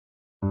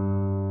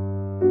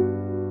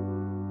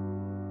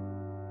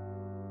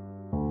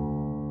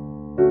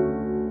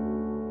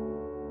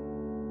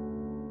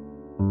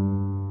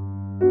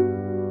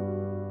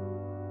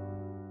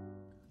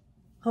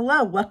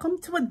Hello, welcome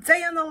to a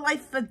day in the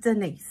life of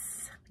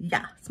Denise.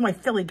 Yeah, it's my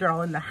Philly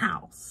girl in the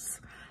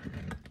house.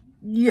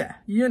 Yeah,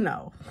 you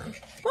know.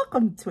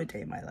 Welcome to a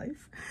day in my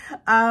life.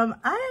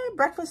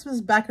 Breakfast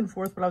was back and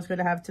forth what I was going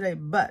to have today,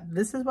 but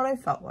this is what I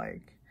felt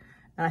like.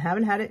 And I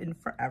haven't had it in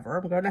forever.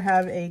 I'm going to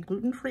have a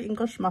gluten-free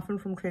English muffin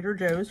from Trader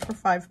Joe's for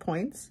 5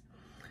 points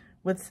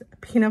with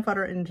peanut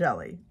butter and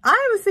jelly.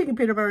 I was thinking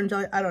peanut butter and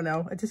jelly. I don't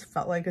know. I just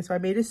felt like it. So I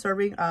made a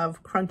serving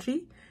of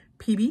crunchy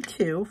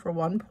PB2 for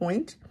 1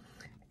 point.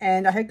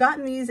 And I had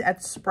gotten these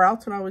at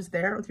Sprouts when I was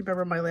there. If you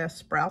remember my last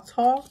Sprouts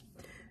haul.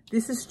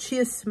 This is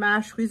Chia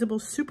Smash Squeezable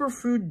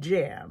Superfood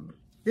Jam.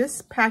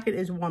 This packet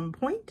is 1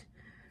 point.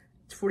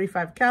 It's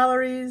 45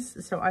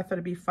 calories. So I thought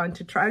it'd be fun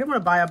to try. I didn't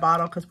want to buy a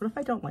bottle because what if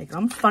I don't like it?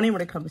 I'm funny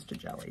when it comes to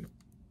jelly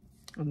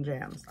and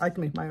jams. I like to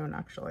make my own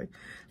actually.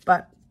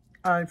 But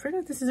I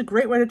figured this is a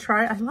great way to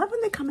try it. I love when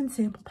they come in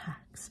sample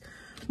packs.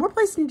 More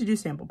places need to do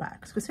sample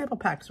packs because sample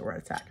packs are where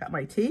it's at. Got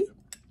my tea.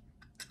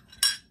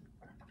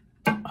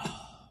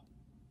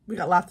 We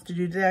got lots to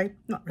do today.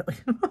 Not really.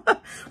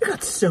 We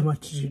got so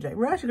much to do today.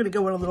 We're actually going to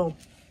go on a little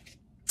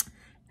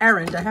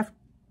errand. I have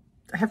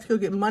to go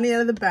get money out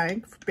of the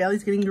bank.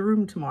 Bailey's getting a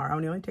room tomorrow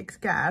and he only takes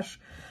cash.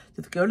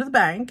 So to go to the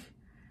bank,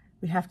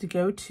 we have to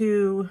go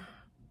to...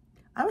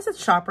 I was at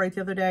ShopRite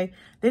the other day.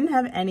 They didn't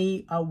have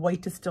any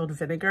white distilled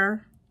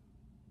vinegar.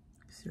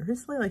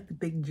 Seriously? Like the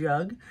big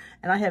jug.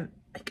 And I have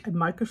a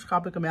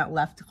microscopic amount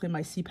left to clean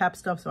my CPAP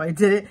stuff. So I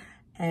did it.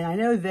 And I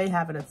know they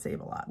have it at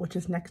Save-A-Lot, which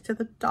is next to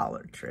the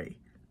Dollar Tree.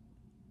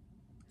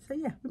 So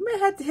yeah, we may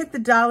have to hit the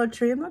Dollar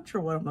Tree. I'm not sure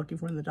what I'm looking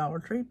for in the Dollar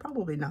Tree.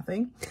 Probably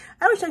nothing.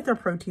 I always like their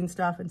protein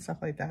stuff and stuff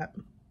like that.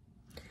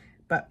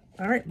 But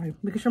all right,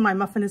 making sure my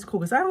muffin is cool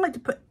because I don't like to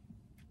put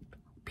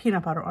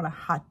peanut butter on a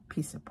hot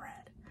piece of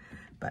bread.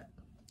 But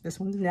this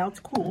one now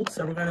it's cool,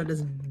 so we're gonna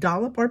just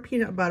dollop our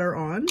peanut butter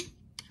on.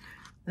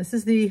 This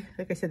is the,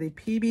 like I said, the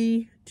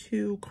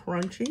PB2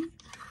 Crunchy.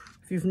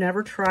 If you've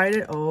never tried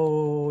it,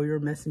 oh, you're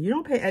missing. You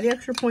don't pay any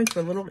extra points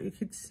for little. You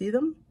can see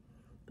them,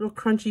 little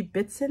crunchy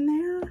bits in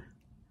there.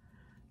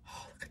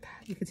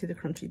 You can see the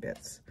crunchy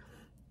bits.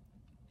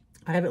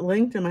 I have it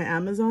linked in my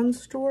Amazon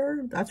store.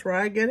 That's where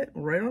I get it,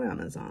 right on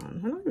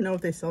Amazon. I don't even know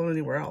if they sell it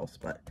anywhere else,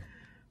 but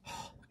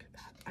oh, look at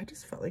that. I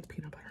just felt like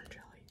peanut butter and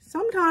jelly.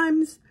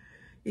 Sometimes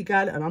you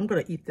got it, and I'm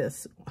going to eat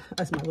this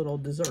as my little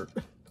dessert.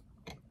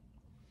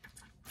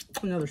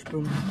 Another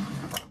spoon.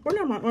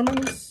 Where are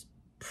my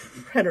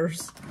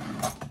spreaders?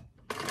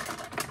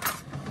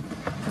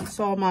 I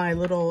saw my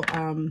little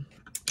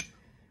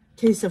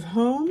Taste of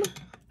Home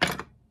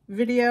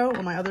video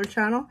on my other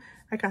channel.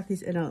 I got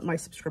these in my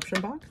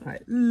subscription box. I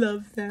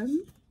love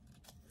them.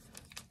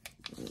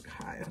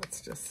 Okay,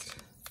 let's just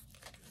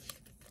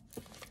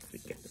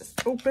get this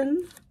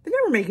open. They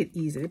never make it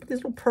easy. They put these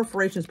little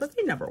perforations, but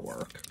they never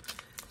work.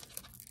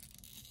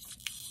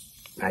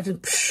 Imagine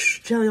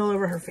jelly all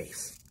over her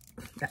face.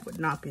 That would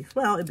not be,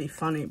 well, it'd be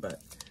funny, but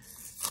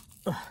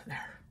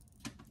there.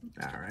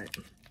 All right.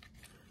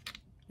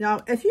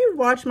 Now, if you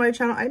watch my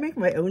channel, I make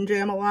my own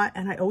jam a lot,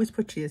 and I always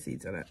put chia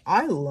seeds in it.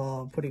 I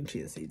love putting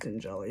chia seeds in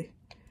jelly.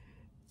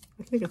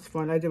 I think it's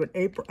fun. I do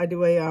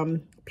a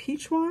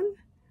peach one,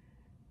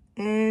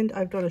 and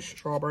I've done a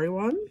strawberry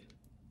one,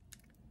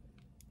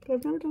 but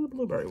I've never done a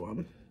blueberry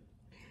one.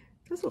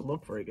 It doesn't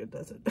look very good,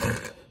 does it?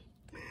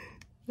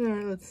 All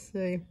right, let's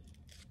see.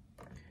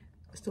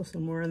 Still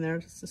some more in there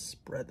just to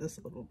spread this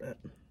a little bit.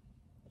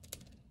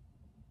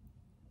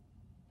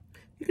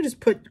 You could just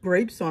put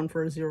grapes on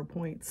for 0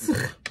 points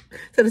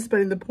instead of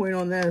spending the point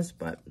on this,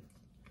 but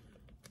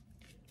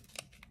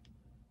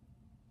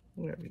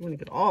whatever. You want to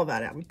get all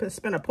that out. We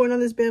spend a point on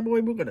this bad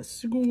boy. We're going to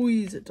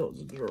squeeze it till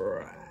it's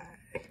dry.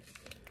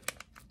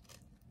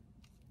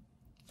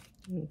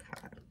 Okay.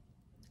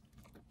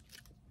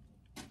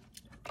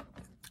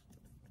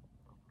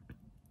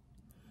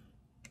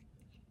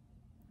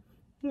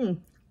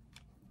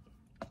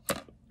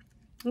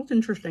 That's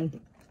interesting.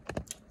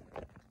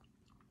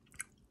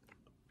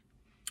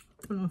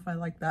 I don't know if I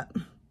like that.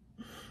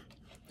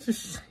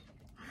 Just,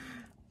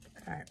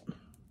 all right.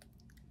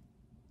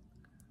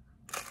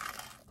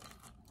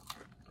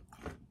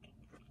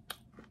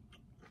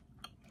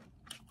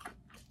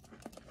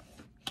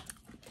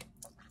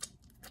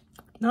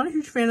 Not a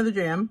huge fan of the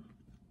jam.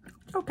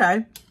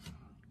 Okay.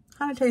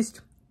 Kind of tastes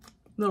a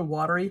little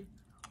watery.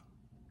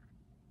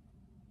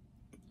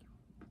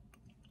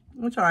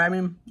 It's all right. I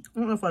mean, I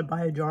don't know if I'd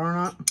buy a jar or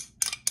not.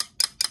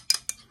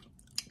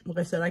 Like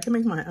I said, I can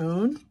make my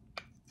own.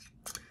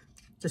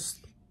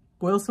 Just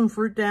boil some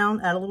fruit down,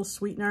 add a little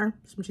sweetener,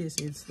 some chia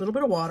seeds, a little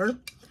bit of water.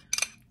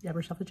 You have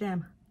yourself a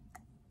jam.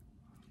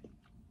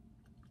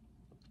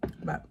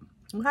 But,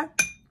 okay. I'm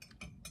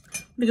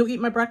gonna go eat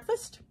my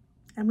breakfast,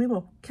 and we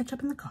will catch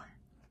up in the car.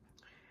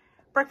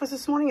 Breakfast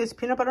this morning is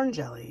peanut butter and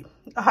jelly.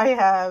 I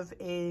have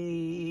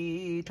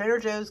a Trader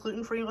Joe's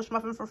gluten-free English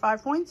muffin for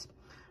 5 points,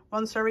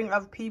 1 serving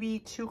of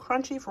PB2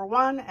 Crunchy for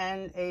 1,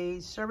 and a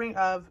serving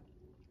of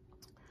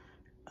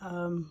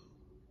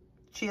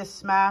Chia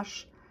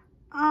Smash.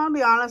 I'll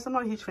be honest, I'm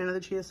not a huge fan of the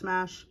Chia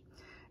Smash.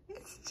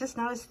 It's just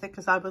not as thick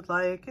as I would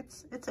like.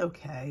 It's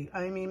okay.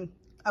 I mean,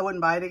 I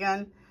wouldn't buy it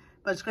again,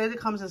 but it's great.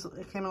 It came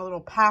in a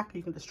little pack.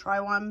 You can just try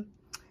one.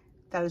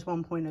 That is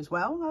 1 point as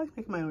well. I like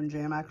making my own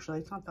jam, actually.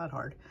 It's not that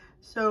hard.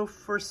 So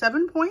for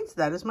 7 points,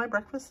 that is my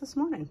breakfast this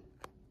morning.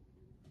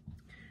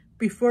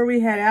 Before we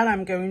head out,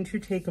 I'm going to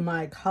take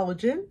my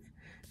collagen.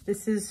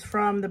 This is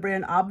from the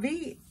brand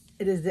Obvi.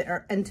 It is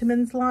the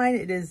Entenmann's line.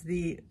 It is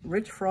the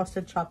rich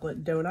frosted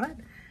chocolate donut.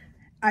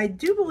 I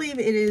do believe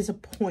it is a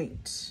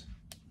point.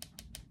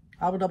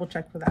 I will double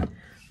check for that.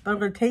 But I'm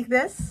going to take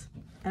this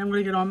and I'm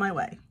going to get on my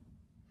way.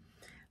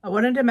 I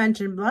wanted to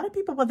mention, a lot of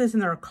people put this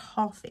in their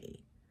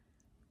coffee.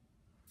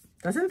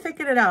 Doesn't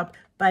thicken it up,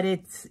 but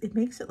it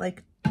makes it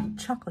like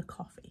chocolate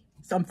coffee.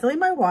 So I'm filling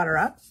my water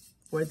up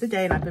for the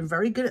day, and I've been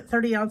very good at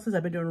 30 ounces.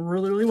 I've been doing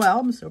really, really well.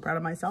 I'm so proud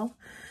of myself.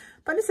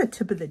 But it's a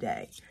tip of the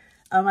day.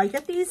 I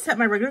get these at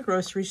my regular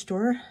grocery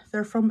store.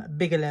 They're from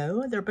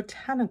Bigelow. They're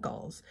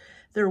botanicals.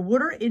 They're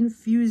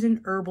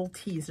water-infusing herbal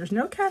teas. There's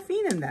no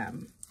caffeine in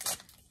them.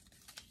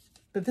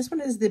 But this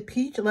one is the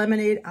peach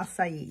lemonade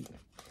acai.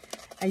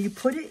 And you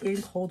put it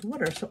in cold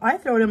water. So I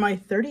throw it in my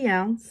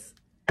 30-ounce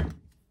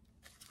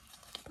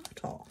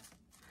bottle.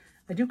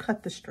 I do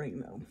cut the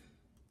string, though,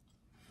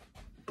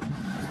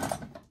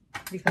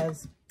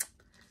 because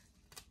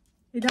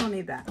you don't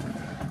need that.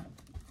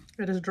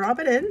 I just drop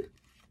it in.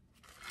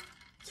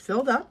 It's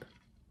filled up.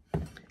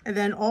 And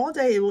then all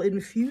day it will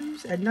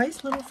infuse a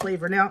nice little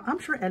flavor. Now, I'm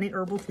sure any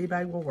herbal tea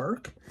bag will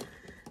work,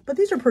 but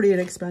these are pretty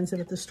inexpensive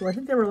at the store. I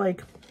think they were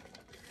like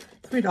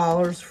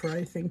 $3 for,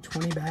 I think,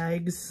 20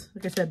 bags.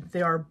 Like I said,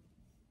 they are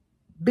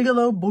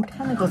Bigelow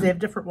Botanicals. They have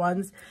different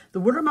ones. The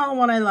watermelon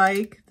one I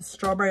like. The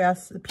strawberry,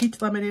 the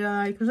peach lemonade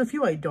I like. There's a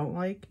few I don't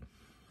like.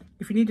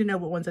 If you need to know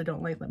what ones I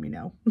don't like, let me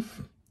know.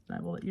 I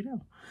will let you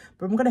know.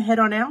 But I'm going to head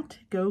on out,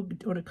 go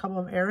on a couple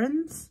of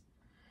errands.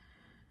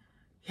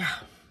 Yeah,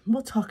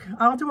 we'll talk.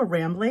 I'll do a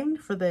rambling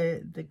for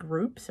the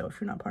group. So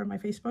if you're not part of my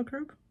Facebook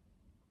group,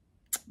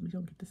 you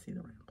don't get to see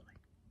the rambling.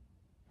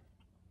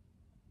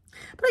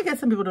 But I guess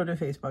some people don't do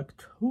Facebook.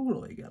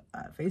 Totally get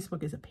that.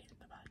 Facebook is a pain in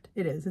the butt.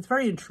 It is. It's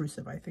very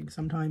intrusive, I think,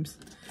 sometimes.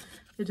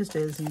 It just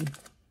is. And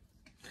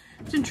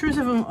it's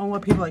intrusive on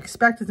what people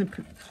expect. It's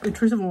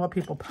intrusive on what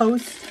people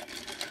post.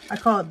 I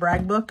call it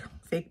brag book,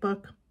 fake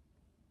book.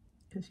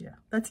 Because, yeah,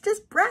 let's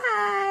just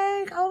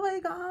brag. Oh, my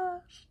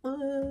gosh.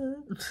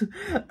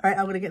 All right,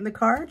 I'm going to get in the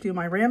car, do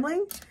my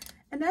rambling.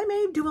 And I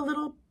may do a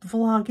little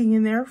vlogging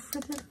in there for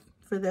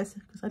this.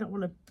 Because I don't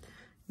want to,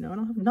 you know, I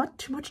don't have not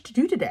too much to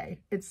do today.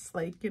 It's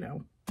like, you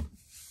know,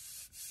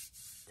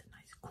 it's a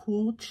nice,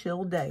 cool,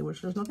 chill day.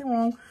 Which there's nothing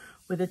wrong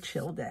with a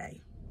chill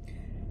day.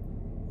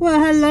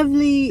 Well, a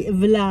lovely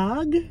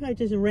vlog. I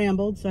just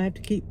rambled, so I have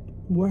to keep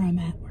where I'm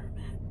at.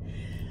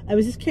 I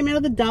just came out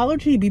of the Dollar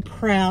Tree. Be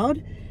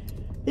proud.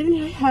 They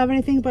didn't have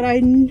anything, but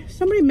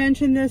somebody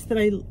mentioned this, that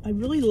I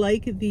really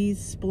like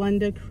these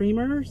Splenda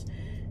creamers.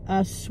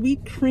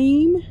 Sweet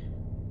cream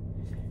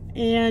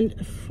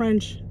and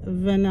French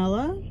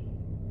vanilla.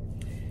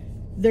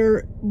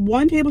 They're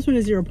 1 tablespoon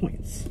is 0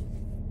 points.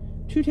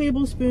 2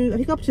 tablespoons, I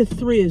think up to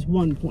 3 is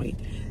 1 point.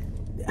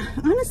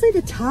 Honestly,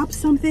 to top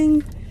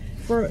something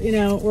for, you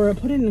know, or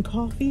put it in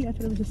coffee, I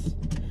thought it was just...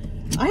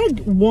 I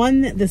had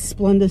won the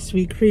Splenda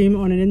sweet cream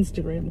on an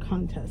Instagram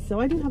contest, so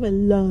I do have a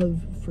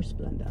love for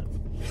Splenda.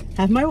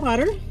 Have my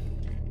water.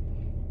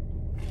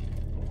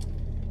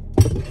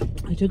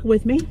 I took it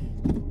with me.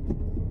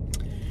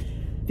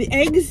 The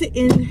eggs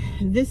in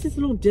this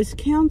little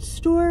discount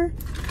store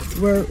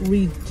were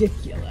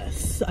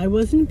ridiculous. I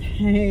wasn't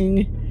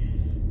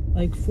paying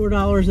like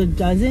 $4 a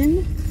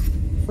dozen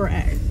for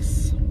eggs.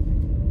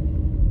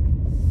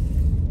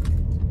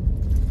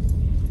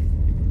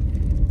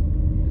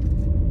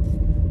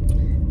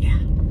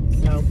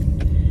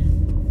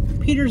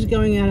 Peter's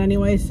going out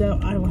anyway, so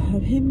I will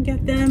have him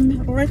get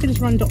them, or I could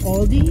just run to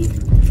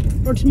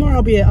Aldi, or tomorrow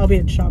I'll be at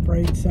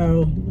ShopRite,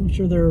 so I'm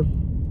sure they're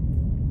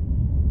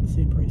the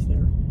same price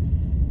there.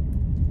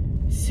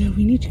 So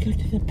we need to go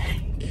to the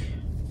bank.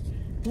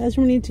 As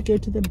we need to go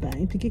to the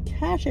bank to get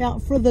cash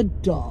out for the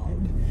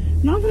dog.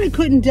 Not that I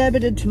couldn't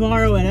debit it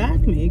tomorrow at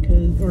Acme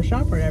or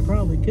ShopRite, I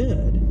probably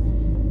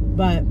could,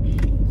 but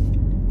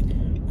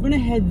we're gonna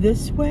head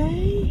this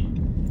way,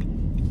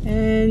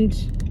 and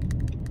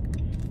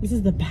this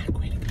is the back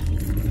way to go.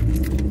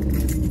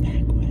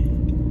 Back way.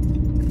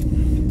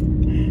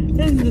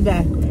 This is the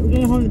back way. We're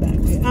going home the back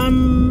way.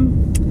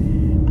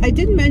 I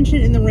did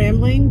mention in the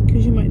rambling,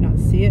 because you might not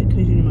see it,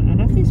 because you might not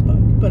have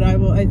Facebook, but I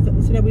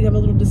said that we'd have a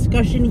little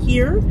discussion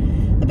here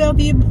about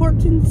the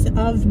importance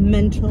of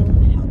mental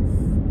health.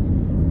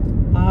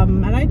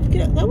 And I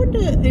went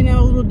into, you know,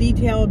 a little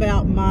detail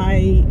about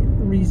my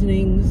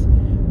reasonings,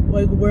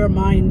 like where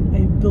mine,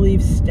 I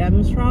believe,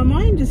 stems from.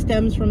 Mine just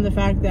stems from the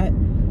fact that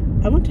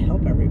I want to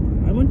help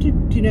everyone. I want to,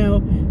 you know,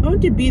 I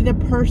want to be the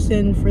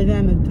person for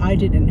them that I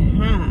didn't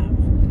have.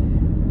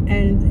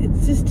 And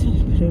it's just a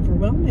bit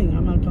overwhelming,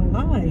 I'm not gonna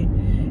lie.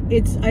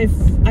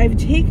 I've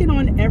taken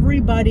on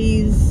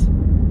everybody's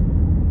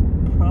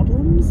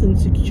problems,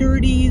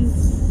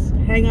 insecurities,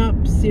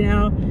 hang-ups, you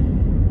know,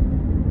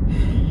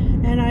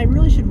 and I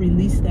really should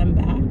release them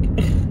back.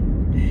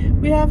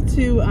 We have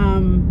to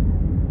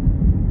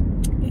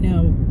You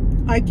know,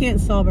 I can't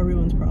solve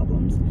everyone's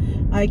problems.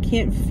 I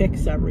can't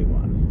fix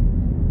everyone.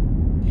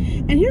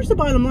 And here's the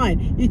bottom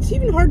line. It's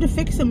even hard to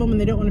fix someone when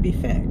they don't want to be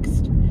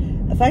fixed.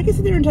 If I could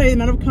sit there and tell you the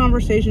amount of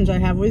conversations I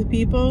have with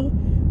people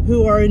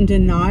who are in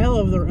denial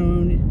of their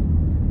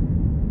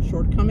own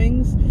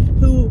shortcomings,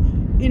 who,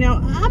 you know,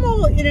 I'm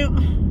all, you know,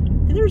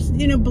 there's,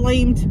 you know,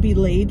 blame to be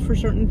laid for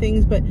certain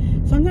things, but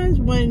sometimes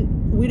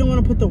when we don't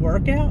want to put the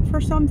work out for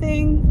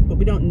something, but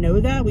we don't know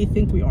that, we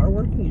think we are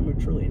working and we're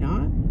truly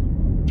not.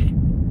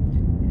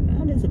 And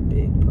that is a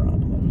big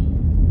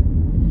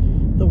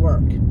problem. The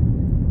work.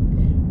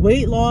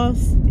 Weight loss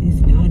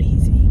is not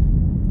easy.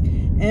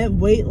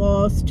 And weight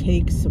loss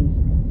takes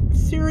some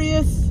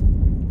serious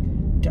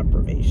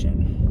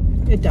deprivation.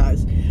 It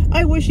does.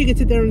 I wish you could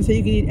sit there and say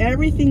you could eat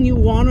everything you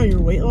want on your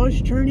weight loss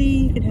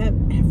journey. You could have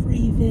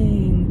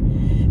everything.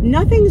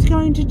 Nothing's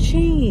going to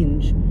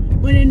change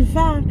when in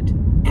fact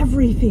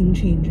everything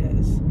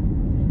changes.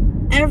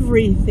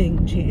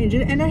 Everything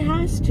changes, and it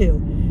has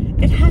to.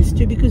 It has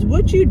to, because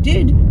what you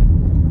did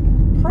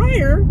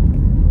prior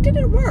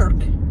didn't work.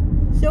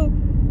 So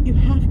you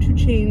have to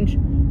change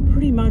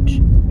pretty much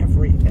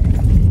everything.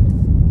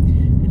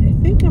 And I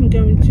think I'm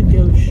going to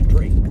go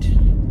straight.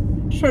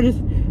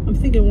 I'm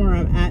thinking where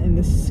I'm at in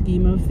this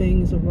scheme of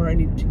things of where I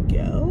need to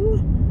go.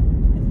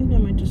 I think I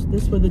might just,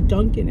 this where the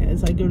Dunkin'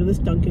 is. I go to this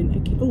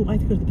Dunkin'. Oh, I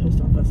have to go to the post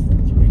office.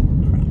 That's right.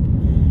 Crap.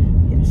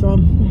 Yeah, so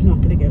I'm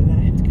not going to go there.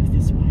 I have to go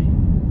this way.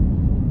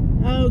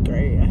 Oh,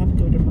 great. I have to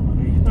go a different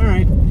way. All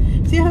right.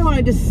 See how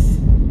I just,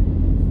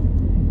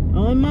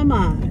 on my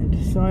mind.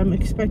 So I'm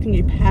expecting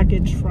a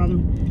package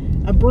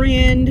from a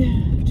brand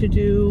to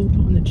do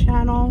on the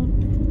channel.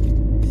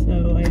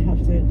 So I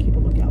have to keep a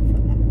lookout for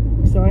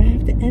that. So I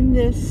have to end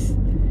this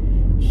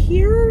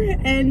here,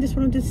 and just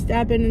wanted to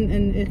stab in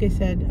and like I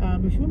said,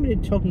 if you want me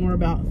to talk more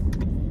about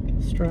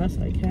stress,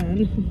 I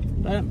can,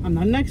 but I'm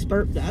not an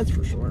expert, that's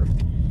for sure.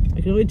 I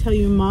can only tell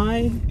you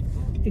my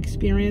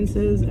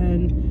experiences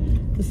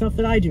and the stuff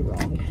that I do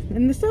wrong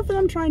and the stuff that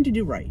I'm trying to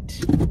do right.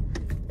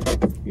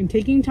 And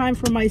taking time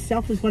for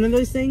myself is one of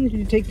those things. You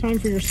need to take time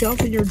for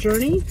yourself in your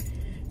journey.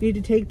 You need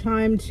to take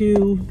time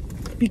to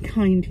be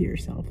kind to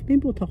yourself. Maybe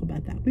we'll talk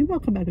about that. Maybe I'll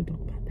come back and talk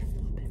about that a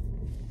little bit.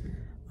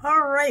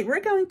 All right,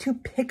 we're going to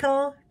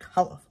pickle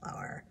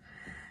cauliflower.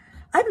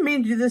 I've been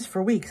meaning to do this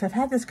for weeks. I've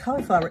had this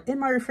cauliflower in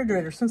my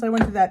refrigerator since I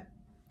went to that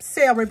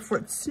sale right before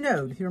it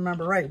snowed. If you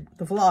remember right,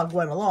 the vlog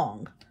went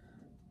along.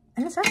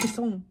 And it's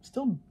actually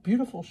still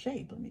beautiful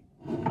shape.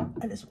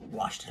 I just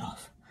washed it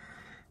off.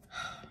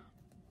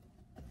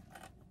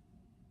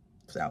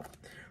 So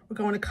we're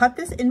going to cut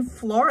this in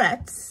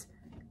florets,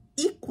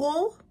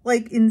 equal,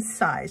 like in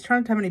size. Try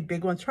not to have any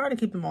big ones. Try to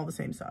keep them all the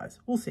same size.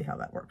 We'll see how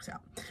that works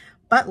out.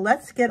 But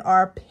let's get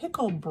our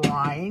pickle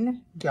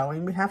brine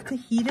going. We have to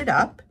heat it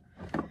up.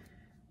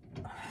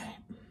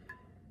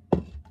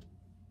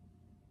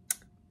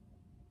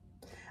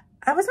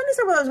 I was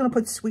undecided whether I was going to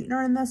put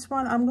sweetener in this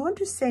one. I'm going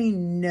to say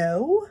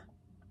no,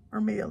 or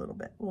maybe a little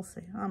bit. We'll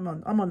see. I'm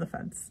on the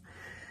fence.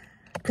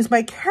 Because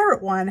my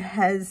carrot one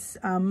has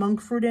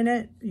monk fruit in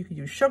it. You could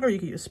use sugar, you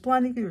could use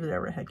Splenda, you could use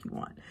whatever the heck you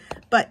want.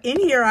 But in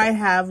here I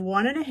have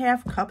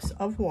 1.5 cups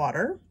of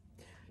water.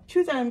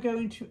 To that I'm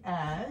going to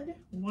add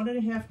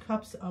 1.5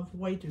 cups of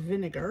white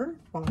vinegar.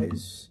 How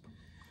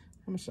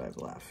much do I have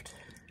left?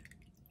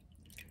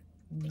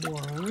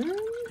 One.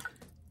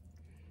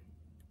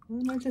 Or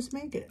I might just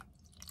make it.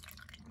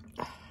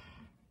 I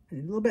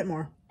need a little bit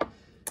more.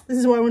 This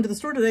is why I went to the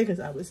store today, because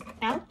I was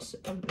out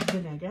of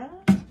vinegar.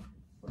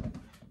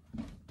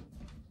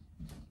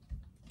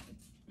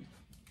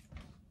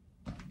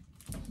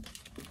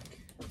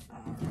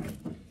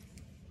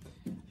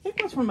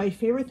 That's one of my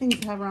favorite things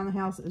to have around the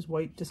house is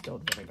white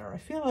distilled vinegar. I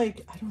feel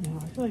like, I don't know,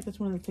 I feel like that's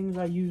one of the things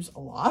I use a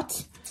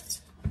lot.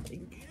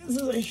 This is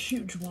a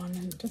huge one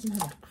and it doesn't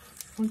have a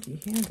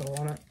funky handle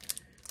on it.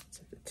 Let's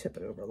have to tip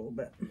it over a little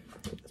bit.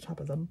 Put the top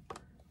of them.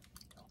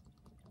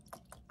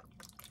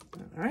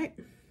 All right.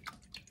 I'm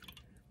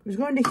just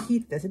going to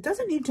heat this. It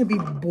doesn't need to be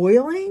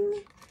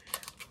boiling,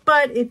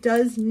 but it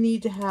does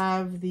need to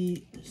have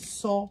the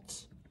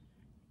salt,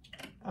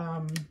 that's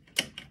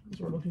what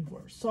we're looking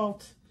for,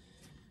 salt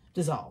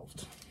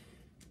dissolved.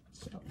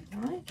 So,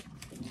 all right,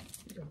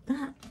 got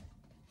that.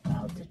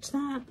 I'll ditch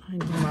that. I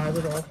need my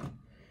little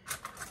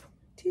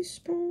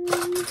teaspoon.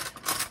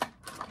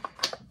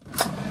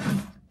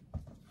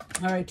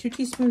 All right, 2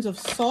 teaspoons of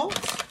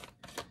salt.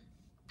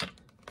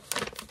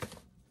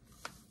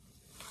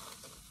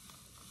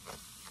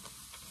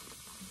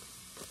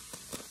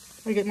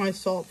 I get my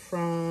salt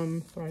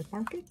from Thrive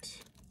Market.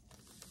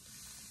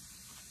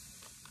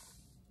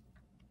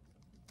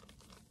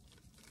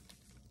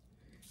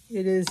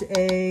 It is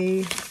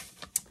a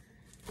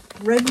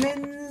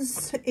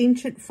Redmond's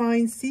Ancient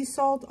Fine Sea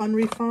Salt,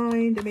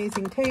 unrefined,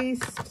 amazing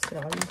taste. So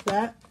I'll use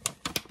that.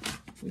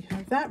 We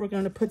have that. We're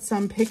going to put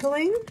some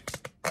pickling.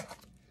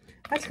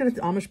 I just got at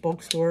the Amish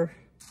bulk store.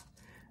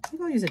 I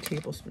think I'll use a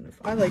tablespoon. If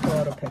I like a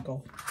lot of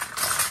pickle.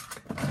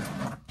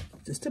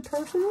 Just a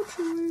personal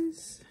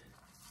choice.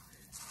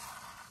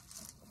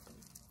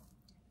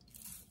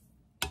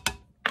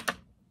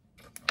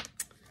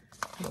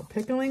 little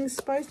pickling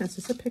spice. That's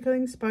just a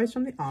pickling spice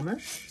from the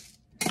Amish.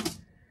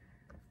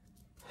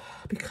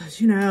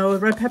 Because, you know,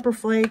 red pepper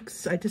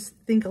flakes, I just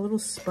think a little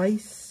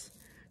spice.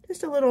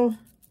 Just a little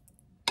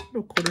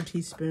quarter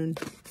teaspoon.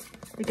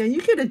 Again,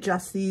 you could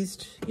adjust these,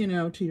 you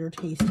know, to your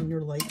taste and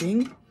your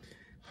liking.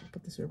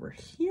 Put this over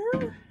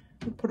here.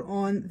 Put it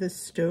on the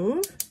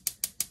stove.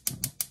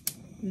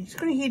 I'm just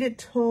going to heat it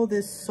till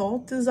this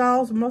salt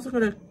dissolves. I'm also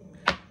going to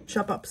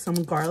chop up some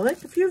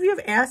garlic. A few of you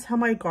have asked how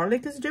my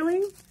garlic is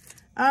doing.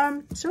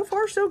 So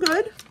far, so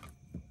good.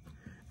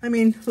 I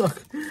mean,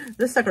 look,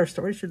 this sucker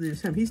story should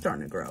lose him. He's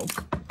starting to grow.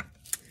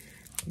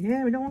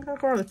 Yeah, we don't want our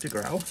garlic to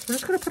grow. So we're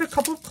just going to put a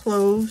couple of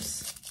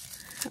cloves.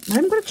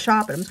 I'm going to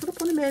chop it. I'm just going to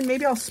put them in.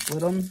 Maybe I'll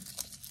split them.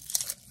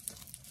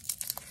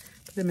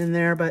 Put them in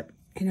there. But,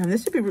 you know,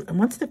 this would be,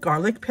 once the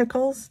garlic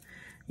pickles,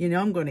 you know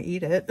I'm going to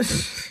eat it.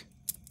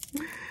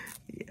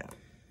 Yeah.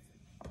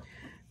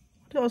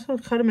 I'll also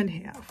cut them in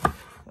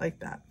half like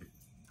that.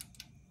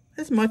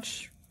 As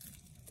much,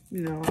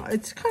 you know,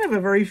 it's kind of a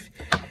very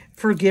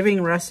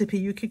forgiving recipe.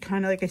 You could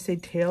kind of, like I say,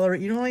 tailor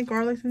it. You don't like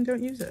garlic, then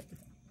don't use it.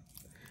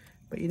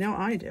 But you know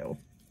I do.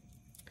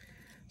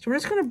 So we're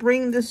just going to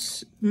bring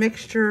this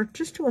mixture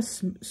just to a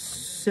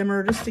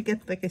simmer, just to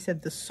get, like I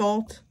said, the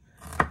salt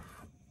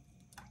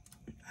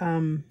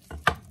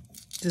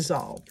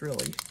dissolved,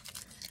 really.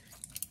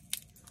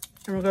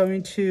 And we're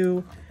going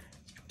to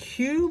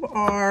cube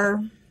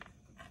our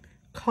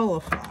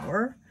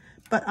cauliflower,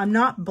 but I'm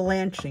not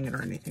blanching it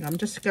or anything. I'm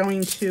just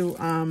going to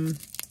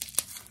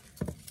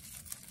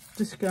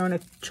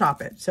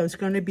chop it. So it's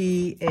going to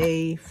be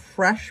a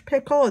fresh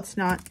pickle. It's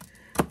not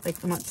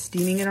like I'm not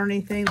steaming it or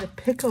anything. The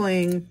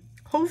pickling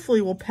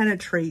hopefully will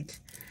penetrate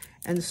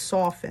and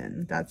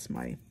soften. That's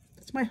my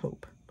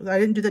hope. Because I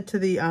didn't do that to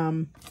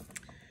the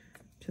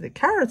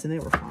carrots and they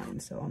were fine.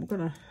 So I'm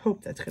gonna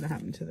hope that's gonna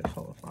happen to the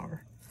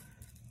cauliflower.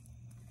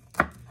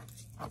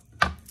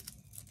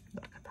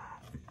 Look at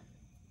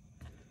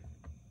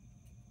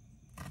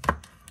that.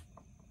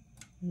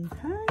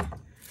 Okay.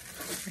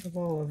 Out of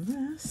all of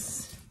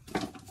this.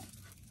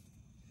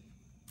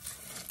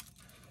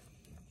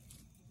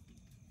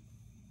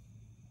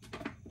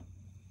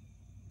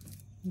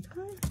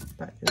 Okay,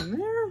 back in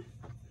there.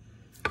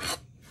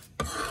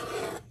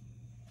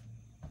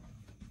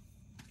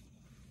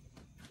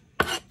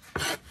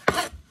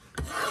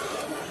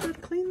 Should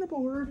clean the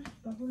board,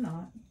 but we're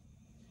not.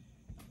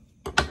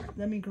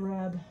 Let me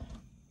grab,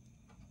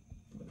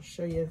 I'm going to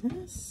show you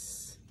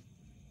this.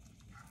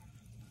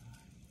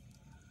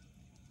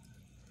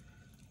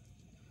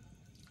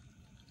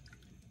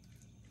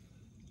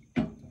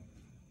 If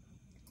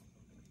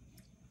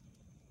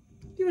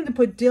you want to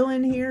put dill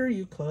in here,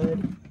 you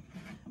could.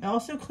 I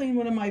also cleaned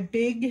one of my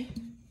big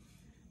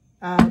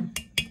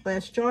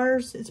glass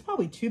jars. It's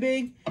probably too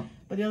big,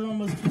 but the other one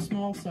was too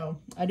small, so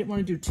I didn't want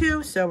to do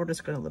two, so we're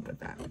just going to live with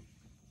that.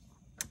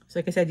 So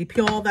like I said, you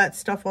peel all that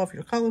stuff off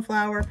your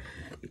cauliflower,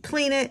 you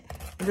clean it.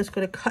 I'm just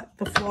going to cut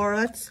the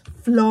flowerets,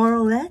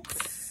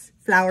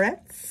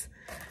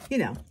 you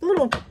know, the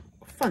little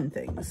fun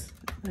things.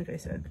 Like I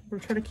said, we're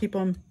trying to keep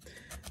them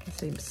the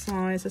same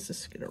size. Let's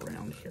just get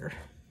around here.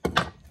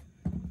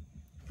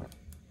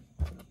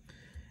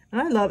 And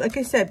I love, like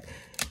I said,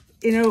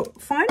 you know,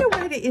 find a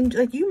way to,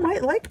 like, you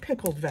might like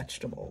pickled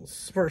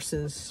vegetables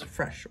versus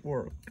fresh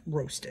or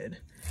roasted.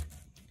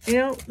 You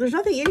know, there's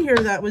nothing in here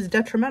that was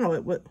detrimental.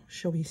 It would,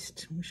 should we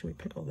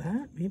pickle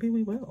that? Maybe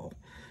we will.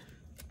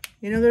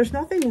 You know, there's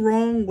nothing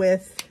wrong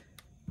with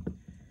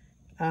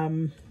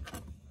anything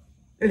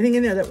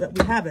in there that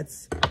we have.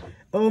 It's,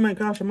 oh my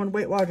gosh, I'm on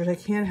Weight Watchers. I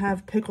can't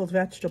have pickled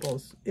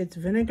vegetables. It's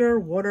vinegar,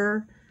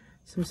 water,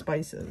 some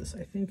spices.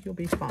 I think you'll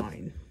be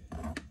fine.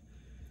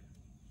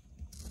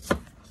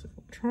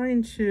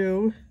 Trying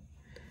to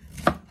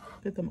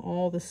get them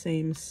all the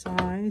same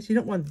size. You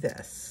don't want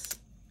this,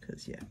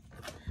 because yeah,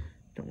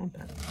 don't want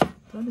that.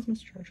 That is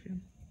Mr. Trash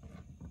Can.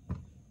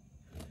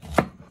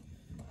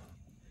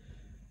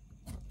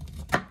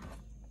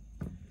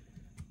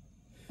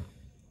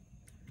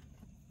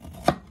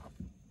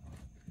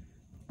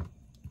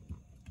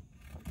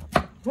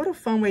 What a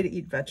fun way to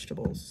eat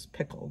vegetables,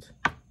 pickled.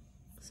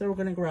 So we're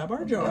going to grab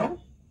our jar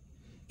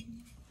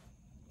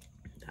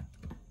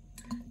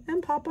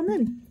and pop them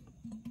in.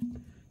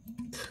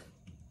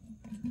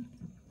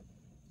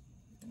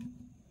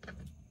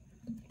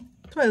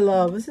 That's what I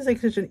love. This is like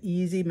such an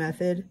easy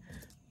method.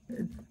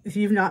 If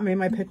you've not made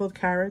my pickled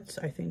carrots,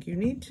 I think you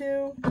need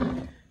to.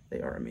 They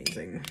are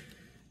amazing.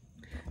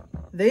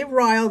 They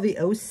rile the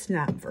Oh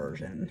Snap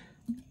version.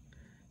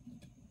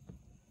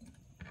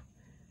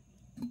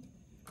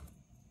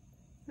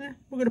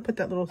 We're gonna put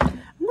that little.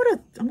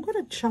 I'm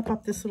gonna chop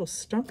up this little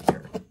stump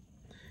here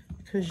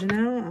because, you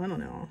know, I don't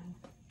know.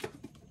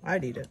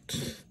 I'd eat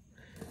it.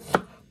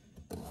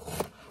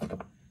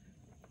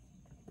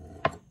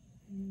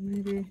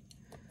 Maybe.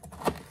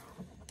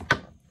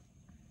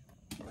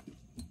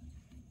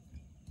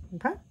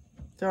 Okay,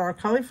 so our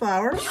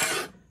cauliflower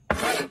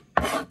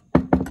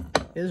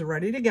is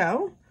ready to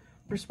go.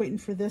 We're just waiting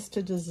for this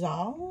to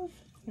dissolve.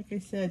 Like I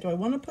said, do I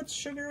want to put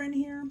sugar in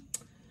here?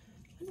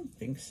 I don't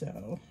think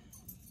so.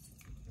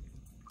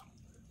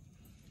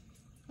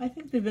 I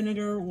think the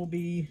vinegar will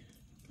be,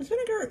 this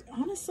vinegar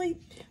honestly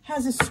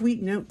has a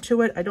sweet note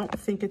to it. I don't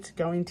think it's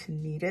going to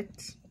need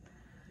it.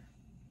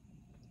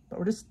 But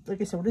we're just,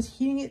 like I said, we're just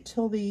heating it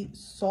till the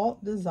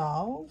salt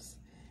dissolves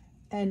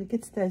and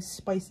gets those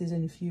spices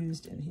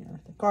infused in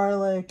here. The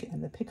garlic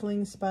and the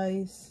pickling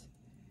spice.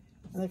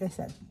 And like I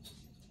said,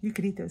 you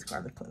could eat those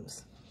garlic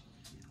cloves.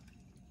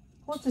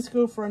 Let's just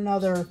go for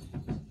another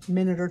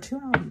minute or two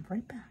and I'll be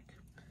right back.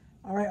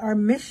 All right, our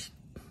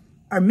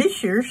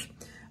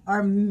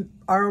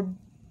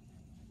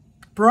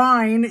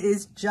brine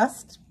is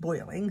just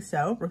boiling,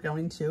 so we're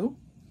going to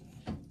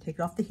take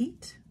it off the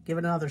heat, give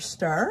it another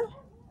stir,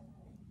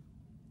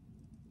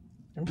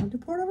 and we're going to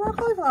pour it over our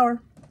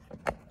cauliflower.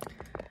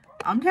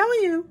 I'm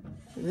telling you,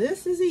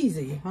 this is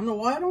easy. I don't know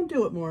why I don't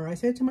do it more. I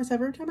say it to myself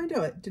every time I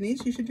do it.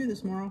 Denise, you should do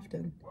this more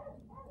often.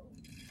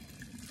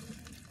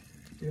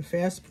 Do a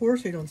fast pour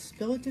so you don't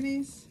spill it,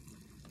 Denise.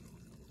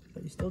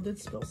 But you still did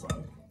spill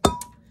some.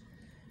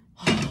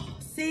 Oh,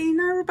 see,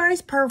 not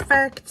everybody's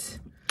perfect.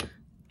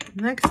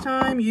 Next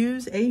time,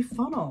 use a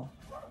funnel.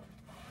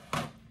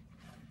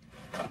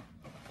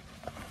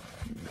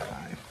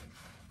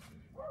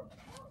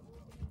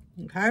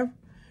 Okay.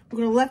 We're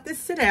going to let this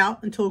sit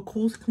out until it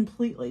cools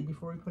completely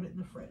before we put it in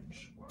the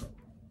fridge.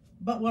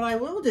 But what I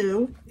will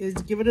do is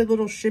give it a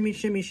little shimmy,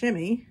 shimmy,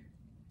 shimmy.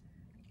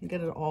 And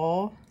get it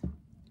all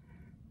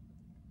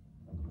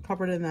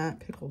covered in that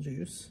pickle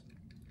juice.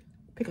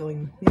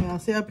 Pickling. Yeah,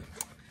 see,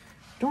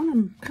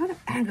 I'm kind of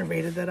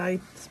aggravated that I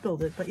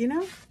spilled it. But, you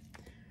know,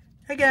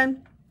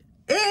 again,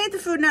 it ain't the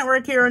Food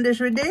Network here on Dish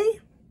with D.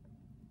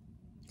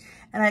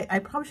 And I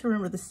probably should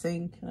remember the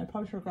sink. And I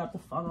probably should have grabbed the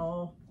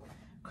funnel.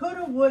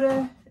 Coulda,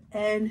 woulda,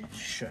 and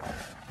shoulda.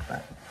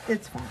 But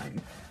it's fine.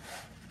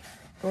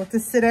 We'll let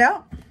this sit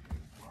out.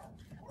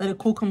 Let it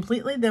cool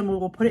completely. Then we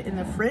will put it in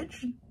the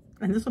fridge.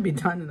 And this will be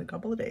done in a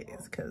couple of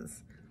days.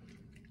 Because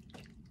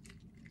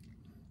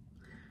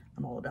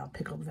I'm all about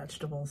pickled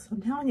vegetables.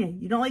 I'm telling you,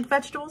 you don't like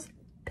vegetables?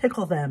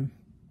 Pickle them.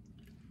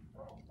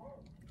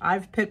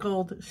 I've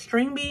pickled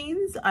string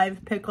beans.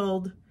 I've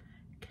pickled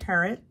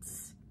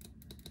carrots.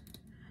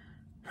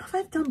 If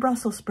I've done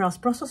Brussels sprouts.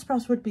 Brussels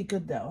sprouts would be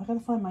good though. I gotta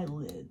find my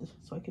lid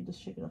so I can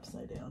just shake it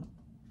upside down.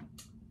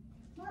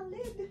 My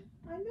lid.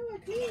 I know I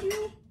cleaned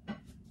you.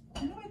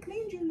 I know I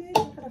cleaned you, lid.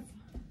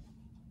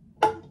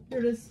 Here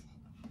it is.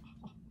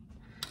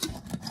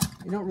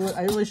 You don't really,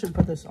 I really shouldn't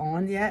put this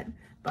on yet,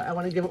 but I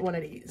want to give it one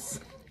of these.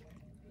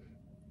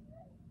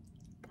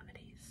 One of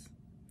these.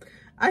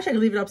 Actually, I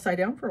can leave it upside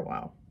down for a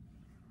while.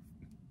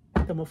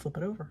 Then we'll flip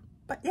it over.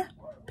 But yeah,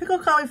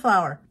 pickled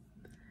cauliflower.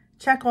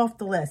 Check off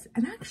the list.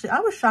 And actually, I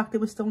was shocked it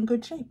was still in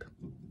good shape.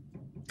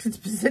 It's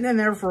been sitting in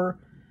there for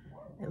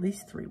at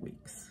least 3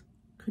 weeks.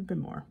 Could be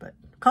more, but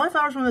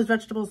cauliflower is one of those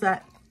vegetables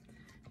that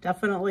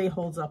definitely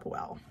holds up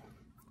well.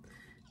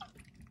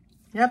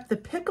 Yep, the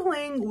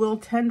pickling will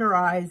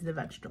tenderize the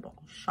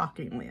vegetable,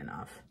 shockingly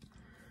enough.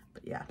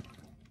 But yeah.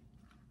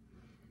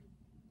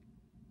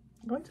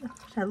 I'm going to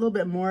add a little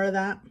bit more of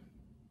that.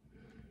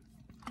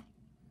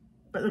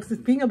 But it's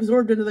being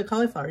absorbed into the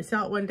cauliflower. You see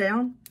how it went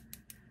down?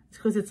 It's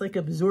because it's like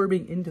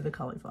absorbing into the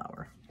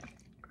cauliflower.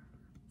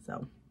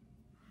 So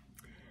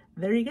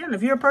there you go. And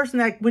if you're a person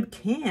that would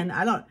can,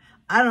 I don't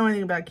know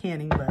anything about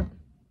canning, but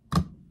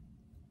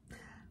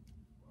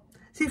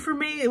see, for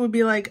me, it would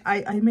be like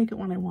I make it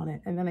when I want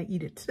it and then I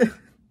eat it. And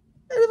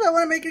if I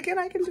want to make it again,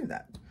 I can do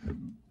that.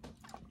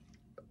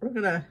 We're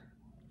gonna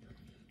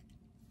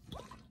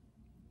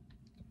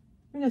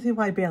see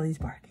why Bailey's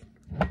barking.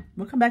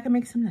 We'll come back and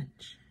make some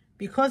lunch.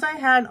 Because I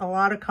had a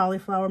lot of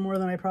cauliflower, more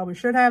than I probably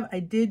should have, I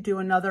did do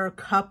another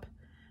cup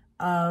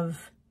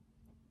of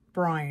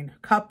brine.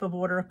 Cup of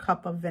water,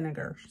 cup of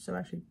vinegar. So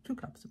actually 2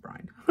 cups of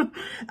brine.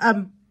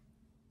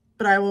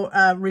 But I will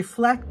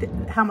reflect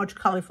how much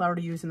cauliflower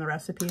to use in the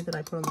recipe that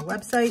I put on the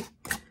website.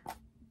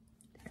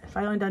 If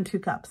I only done 2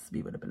 cups,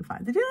 we would have been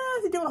fine. To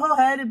do a whole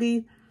head, it'd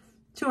be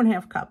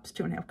 2.5 cups,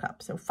 2.5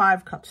 cups. So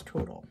 5 cups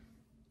total.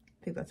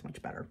 I think that's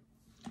much better.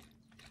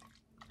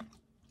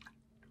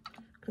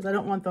 Because I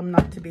don't want them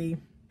not to be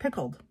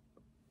pickled.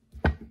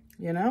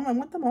 You know, I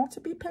want them all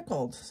to be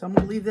pickled. So I'm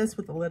going to leave this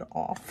with the lid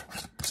off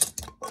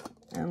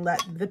and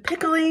let the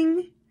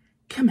pickling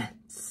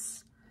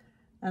commence.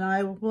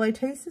 And will I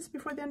taste this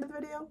before the end of the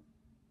video?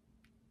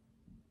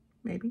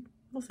 Maybe.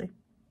 We'll see.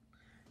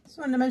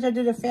 So in the measure, I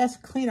did a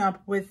fast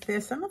cleanup with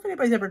this. I don't know if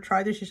anybody's ever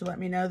tried this. You should let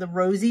me know. The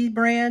Rosie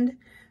brand.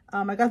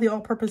 I got the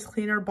all-purpose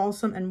cleaner,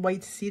 balsam and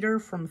white cedar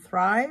from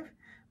Thrive.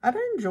 I've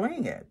been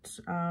enjoying it.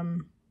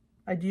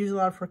 I'd use a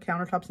lot for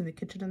countertops in the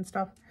kitchen and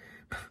stuff.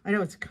 I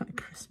know it's kind of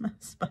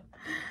Christmas, but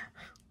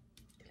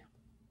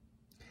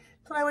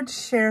so I would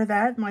share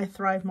that, my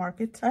Thrive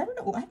Market. I don't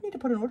know. I need to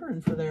put an order in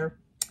for there.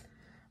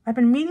 I've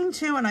been meaning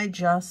to, and I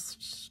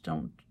just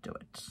don't do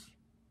it.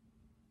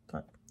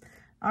 But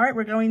all right,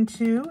 we're going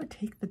to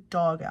take the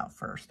dog out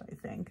first, I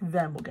think.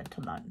 Then we'll get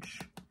to lunch.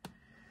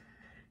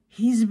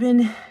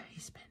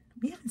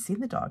 We haven't seen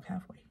the dog,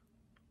 have we?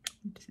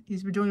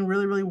 He's been doing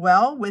really, really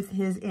well with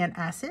his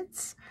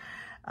antacids.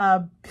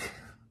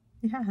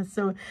 Yeah,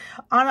 so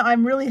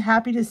I'm really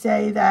happy to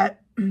say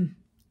that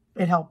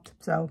it helped.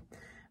 So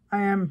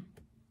I am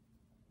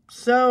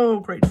so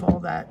grateful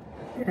that,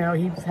 you know,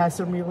 he has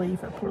some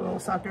relief, that poor little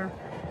sucker.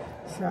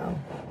 So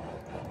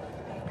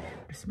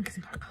just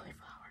mixing our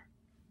cauliflower.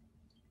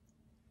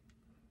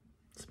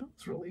 It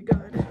smells really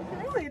good. It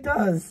really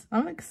does.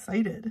 I'm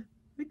excited.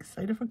 I'm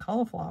excited for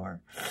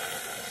cauliflower.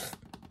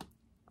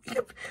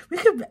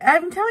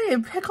 I'm telling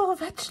you, pickle a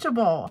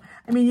vegetable.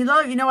 I mean, you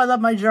know I love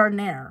my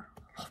jardiniere.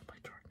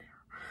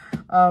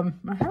 I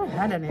haven't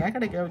had any. I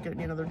gotta go get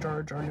me another jar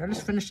of jardiniere. I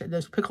just finished it.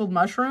 Those pickled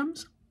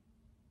mushrooms.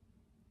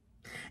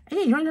 And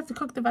yeah, you don't have to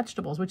cook the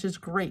vegetables, which is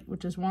great,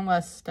 which is one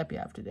less step you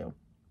have to do.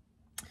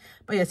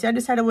 But yeah, see, I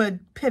just had to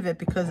pivot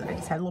because I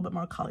just had a little bit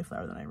more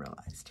cauliflower than I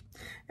realized.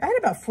 I had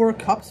about 4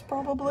 cups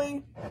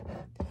probably.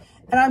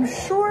 And I'm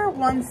sure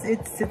once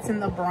it sits in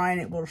the brine,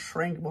 it will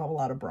shrink. We'll have a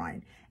lot of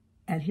brine.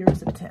 And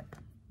here's a tip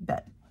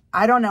that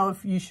I don't know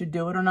if you should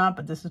do it or not,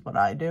 but this is what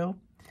I do.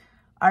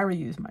 I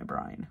reuse my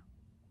brine.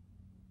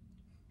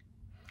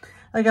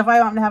 Like if I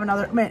want to have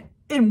another, I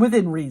mean,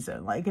 within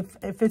reason. Like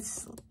if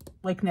it's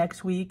like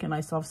next week and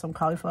I still have some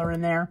cauliflower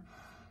in there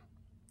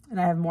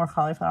and I have more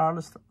cauliflower, I'll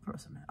just throw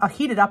some in. I'll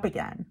heat it up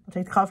again. I'll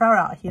take the cauliflower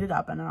out, I'll heat it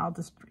up, and then I'll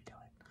just redo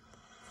it.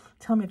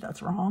 Tell me if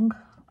that's wrong.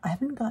 I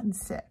haven't gotten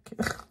sick.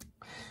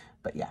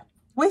 But yeah,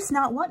 waste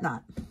not, what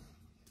not.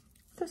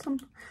 Let's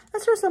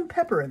throw some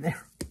pepper in there.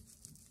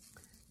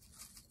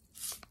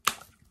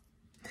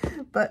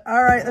 But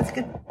all right, let's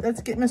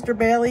get Mr.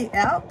 Bailey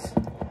out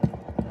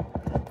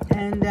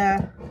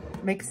and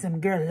make some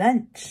girl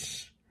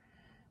lunch.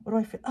 What do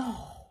I feel?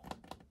 Oh,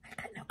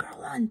 I got no girl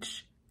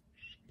lunch.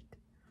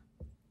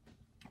 Shit.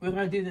 We're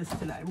gonna do this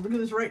today. We're gonna do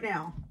this right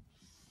now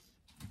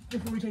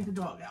before we take the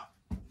dog out.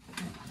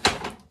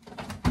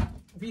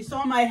 If you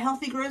saw my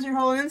healthy grocery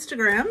haul on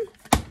Instagram,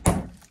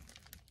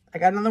 I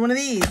got another one of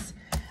these.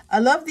 I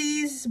love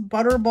these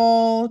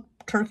Butterball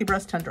turkey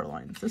breast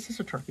tenderloins. This is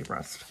a turkey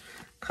breast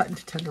cut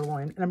into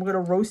tenderloin. And I'm going to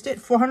roast it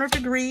 400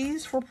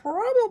 degrees for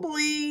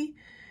probably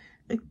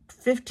like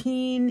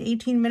 15,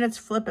 18 minutes.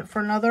 Flip it for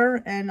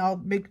another. And I'll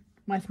make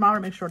my thermometer,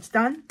 make sure it's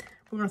done.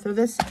 We're going to throw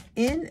this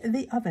in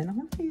the oven. I'm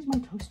going to use my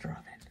toaster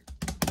oven.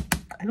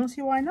 I don't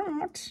see why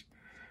not.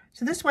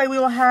 So this way we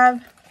will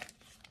have,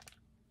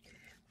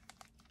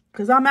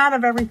 because I'm out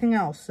of everything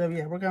else. So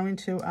yeah, we're going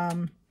to,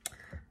 and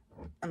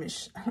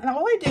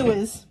all I do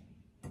is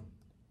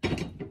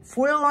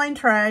foil line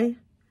tray,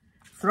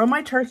 throw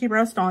my turkey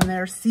breast on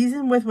there,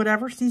 season with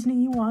whatever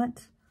seasoning you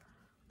want,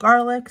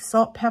 garlic,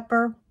 salt,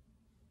 pepper,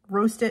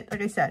 roast it,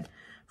 like I said,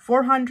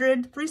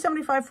 400,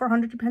 375,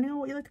 400, depending on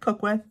what you like to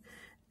cook with.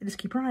 And just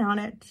keep your eye on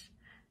it.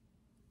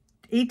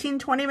 18,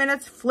 20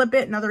 minutes, flip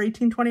it, another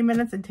 18, 20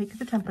 minutes, and take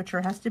the temperature.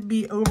 It has to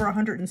be over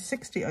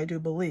 160, I do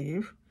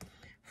believe,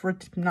 for it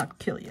to not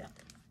kill you.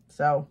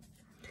 So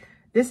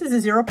this is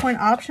a 0-point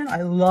option.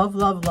 I love,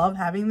 love, love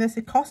having this.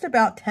 It costs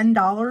about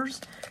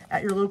 $10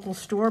 at your local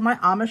store. My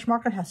Amish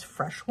market has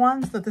fresh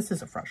ones, so this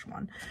is a fresh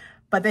one.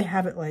 But they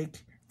have it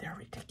like, they're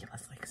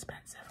ridiculously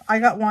expensive. I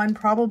got one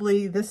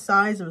probably this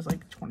size. It was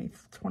like 20,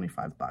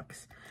 25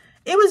 bucks.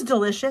 It was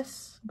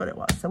delicious, but it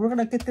was. So we're going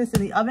to get this in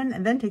the oven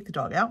and then take the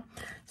dog out.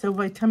 So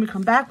by the time we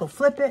come back, we'll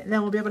flip it, and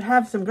then we'll be able to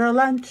have some girl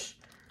lunch.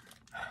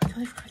 I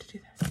totally forgot to do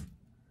this.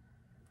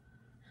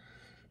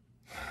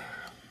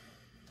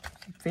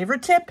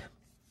 Favorite tip.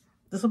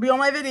 This will be on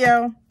my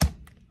video.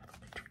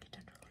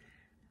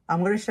 I'm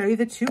going to show you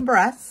the 2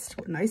 breasts,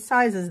 what nice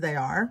sizes they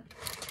are.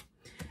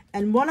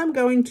 And one I'm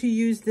going to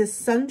use this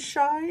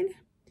Sunshine.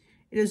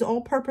 It is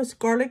all-purpose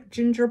garlic,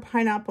 ginger,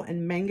 pineapple,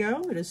 and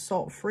mango. It is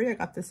salt-free. I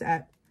got this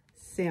at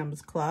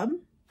Sam's Club. I'm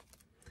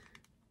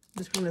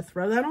just going to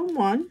throw that on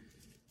one.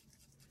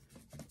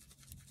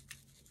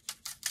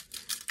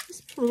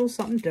 Just a little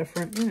something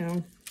different, you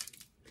know.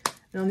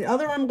 And on the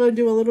other one, I'm going to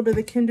do a little bit of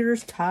the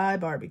Kinder's Thai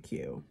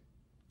barbecue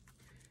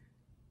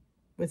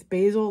with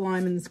basil,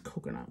 lime, and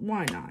coconut.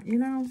 Why not? You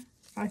know,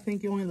 I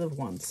think you only live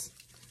once.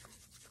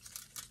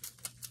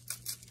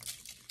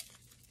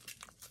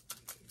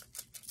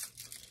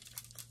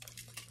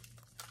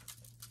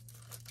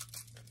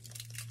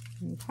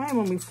 Okay,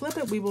 when we flip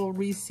it, we will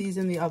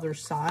re-season the other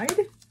side.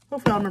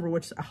 Hopefully I'll remember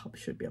which, I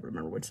should be able to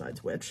remember which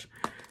side's which.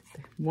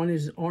 One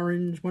is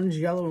orange, one is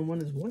yellow, and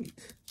one is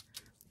white.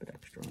 Put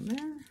extra on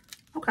there.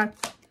 Okay.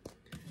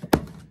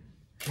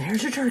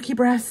 There's your turkey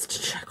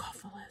breast. Check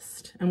off the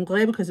list. I'm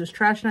glad because it was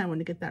trash and I wanted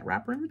to get that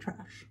wrapper in the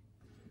trash.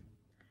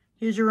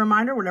 Here's your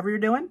reminder, whatever you're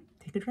doing,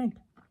 take a drink.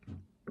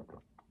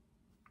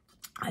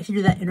 I should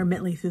do that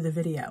intermittently through the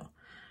video.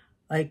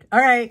 Like, all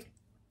right,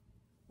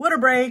 water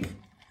break.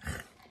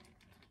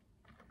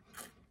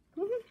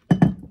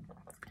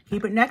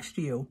 Keep it next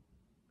to you.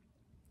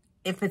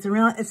 If it's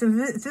around, it's in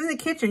the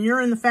kitchen, you're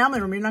in the family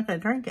room, you're not going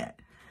to drink it.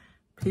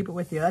 Keep it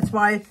with you. That's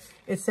why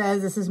it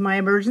says this is my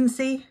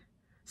emergency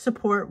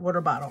support water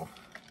bottle.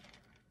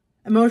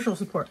 Emotional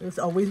support. It's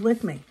always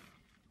with me.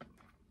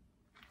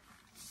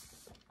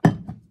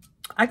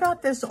 I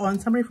got this on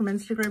somebody from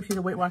Instagram. She's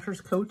a Weight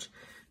Watchers coach.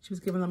 She was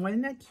giving them away.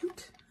 Isn't that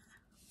cute?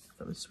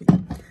 That was sweet. All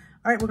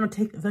right, we're going to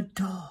take the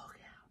dog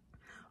out.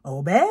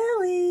 Oh,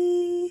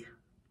 Bailey.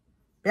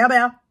 Bow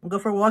Bow, we'll go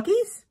for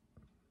walkies?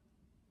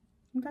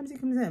 Sometimes he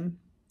comes in.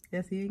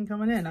 Yes, he ain't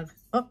coming in.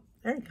 Oh,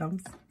 there he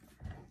comes.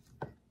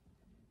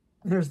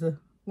 There's the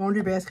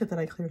laundry basket that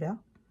I cleared out.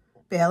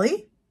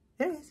 Bailey,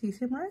 there he is. You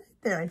see him right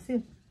there. I see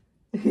him.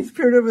 He's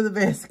peered over the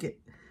basket.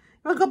 You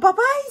want to go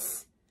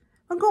Popeyes?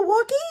 Want to go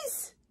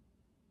walkies?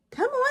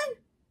 Come on.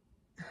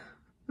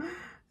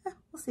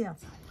 We'll see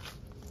outside.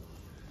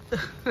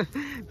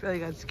 Bailey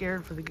got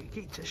scared for the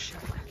gate to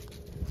shut.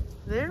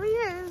 There he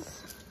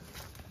is.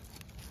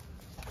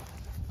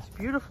 It's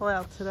beautiful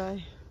out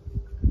today.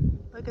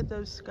 Look at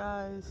those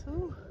skies.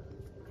 Ooh,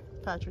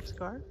 Patrick's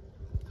car.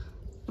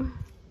 All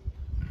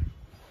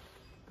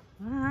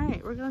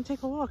right, we're gonna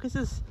take a walk. This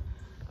is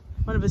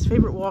one of his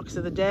favorite walks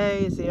of the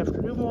day. Is the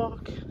afternoon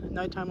walk.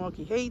 Nighttime walk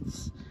he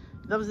hates.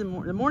 He loves the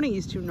morning.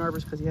 He's too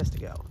nervous because he has to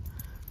go.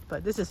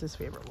 But this is his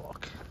favorite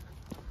walk.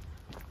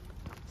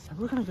 So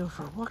we're gonna go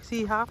for a walk. See,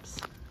 he hops.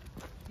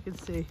 You can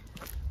see.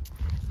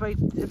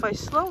 If I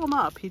slow him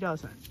up, he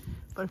doesn't.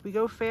 But if we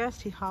go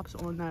fast, he hops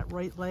on that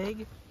right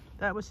leg.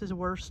 That was his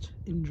worst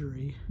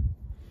injury.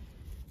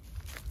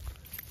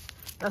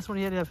 That's when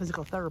he had to have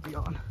physical therapy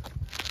on.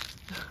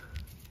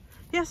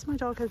 Yes, my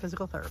dog had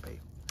physical therapy.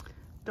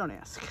 Don't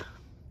ask.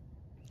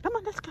 Come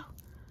on, let's go.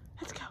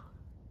 Let's go.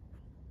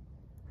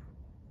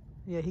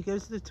 Yeah, he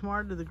goes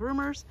tomorrow to the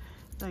groomers.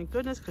 Thank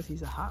goodness, because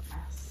he's a hot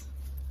mess.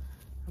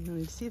 I'm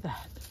going to see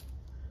that.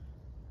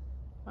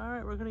 All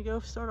right, we're going to go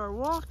start our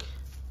walk.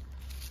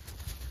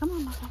 Come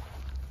on, Mother.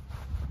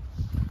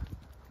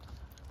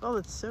 Oh,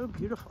 it's so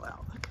beautiful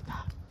out. Look at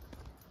that.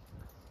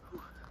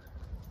 Whew.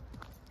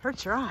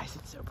 Hurts your eyes.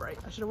 It's so bright.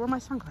 I should have worn my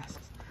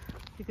sunglasses.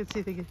 You can see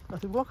if you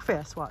walk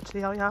fast, watch. See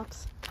how he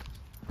hops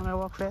when I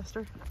walk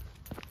faster?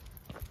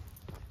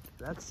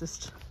 That's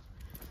just,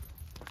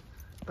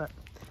 but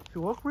if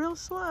you walk real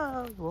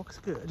slow, he walks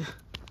good.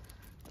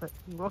 But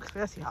he walks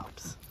fast, he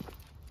hops.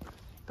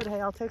 But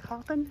hey, I'll take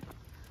hopping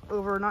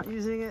over not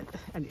using it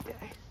any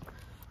day.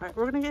 All right,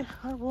 we're gonna get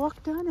our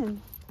walk done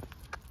and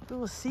we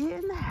will see you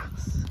in the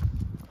house.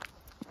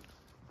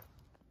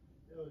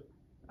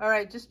 All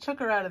right, just took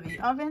her out of the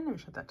oven. Let me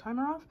shut that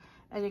timer off.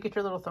 And you get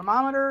your little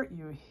thermometer.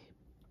 You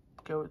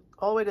go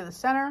all the way to the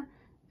center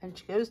and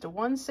she goes to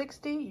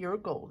 160. You're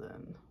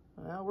golden.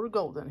 Well, we're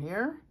golden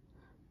here.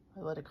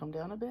 I let it come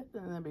down a bit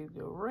and then we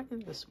go right in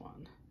this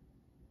one.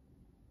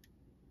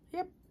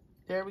 Yep,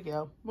 there we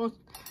go. Well,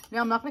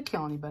 now I'm not gonna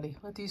kill anybody.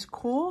 Let these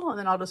cool and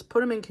then I'll just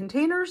put them in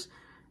containers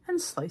and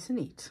slice and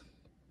eat.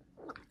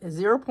 A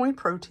 0-point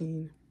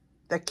protein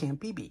that can't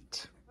be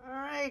beat. All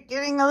right,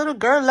 getting a little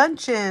girl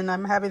luncheon.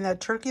 I'm having that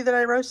turkey that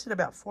I roasted,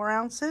 about 4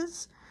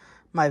 ounces.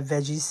 My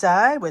veggie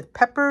side with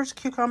peppers,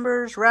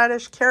 cucumbers,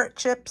 radish, carrot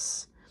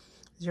chips,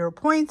 0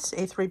 points,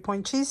 a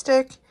 3-point cheese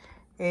stick,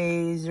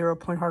 a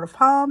 0-point heart of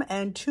palm,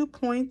 and 2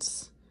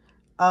 points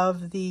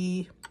of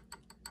the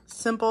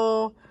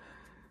simple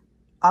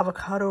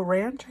avocado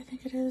ranch, I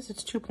think it is.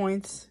 It's 2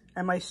 points,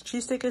 and my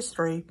cheese stick is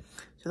 3.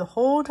 So the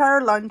whole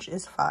entire lunch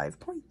is 5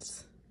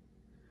 points.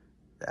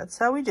 That's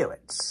how we do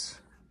it.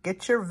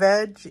 Get your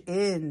veg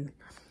in.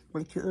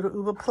 With a cute little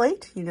Uva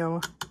plate. You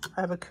know,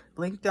 I have a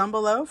link down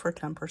below for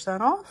 10%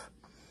 off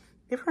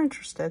if you're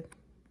interested.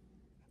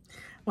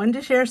 Wanted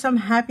to share some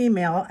happy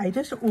mail. I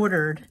just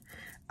ordered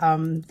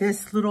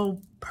this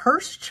little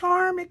purse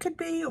charm, it could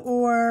be,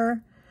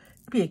 or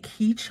it could be a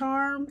key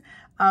charm.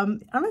 I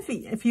don't know if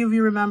a few of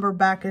you remember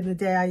back in the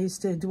day, I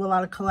used to do a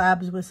lot of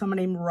collabs with someone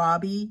named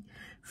Robbie,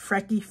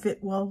 Frecky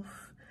Fit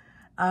Wolf.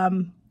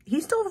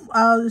 He still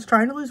is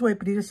trying to lose weight,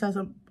 but he just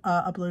doesn't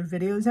upload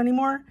videos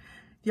anymore.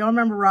 Y'all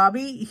remember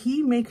Robbie?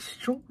 He makes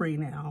jewelry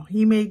now.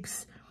 He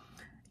makes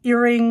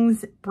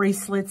earrings,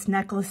 bracelets,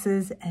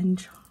 necklaces, and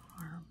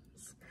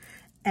charms.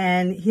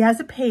 And he has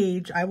a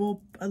page. I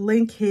will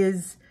link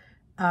his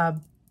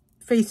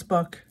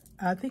Facebook.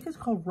 I think it's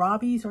called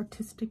Robbie's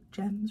Artistic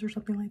Gems or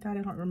something like that.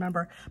 I don't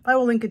remember. But I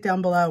will link it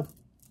down below.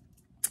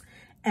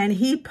 And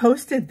he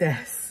posted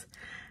this.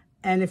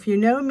 And if you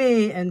know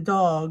me and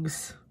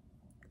dogs,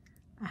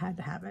 I had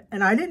to have it.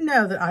 And I didn't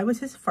know that I was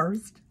his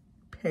first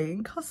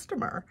paying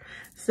customer.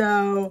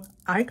 So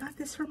I got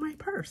this for my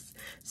purse.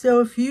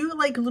 So if you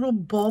like little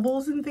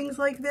baubles and things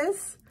like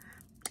this,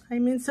 I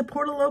mean,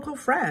 support a local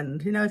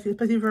friend. You know,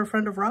 especially if you're a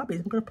friend of Robbie's.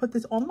 I'm going to put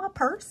this on my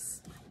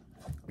purse.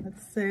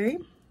 Let's see.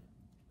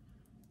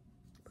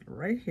 Put it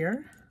right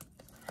here.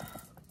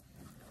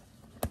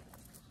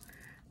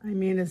 I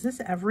mean, is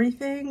this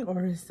everything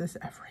or is this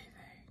everything?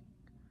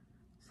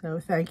 So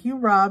thank you,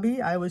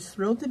 Robbie. I was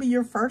thrilled to be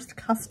your first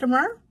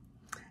customer.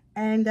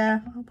 And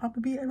I'll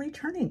probably be a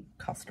returning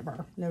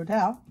customer, no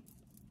doubt.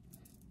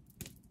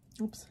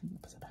 Oops,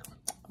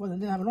 I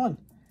didn't have it on.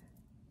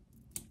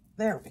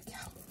 There we go.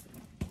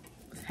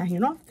 It's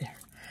hanging off there.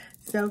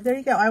 So there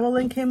you go. I will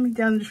link him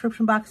down in the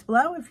description box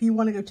below if you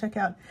want to go check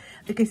out.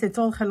 Like I said, it's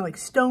all kind of like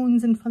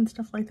stones and fun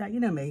stuff like that. You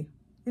know me.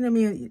 You know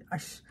me.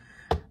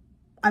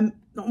 The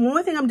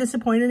only thing I'm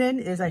disappointed in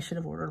is I should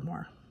have ordered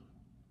more.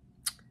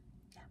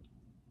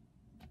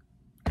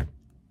 Yeah.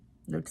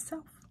 Note to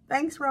self.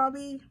 Thanks,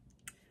 Robbie.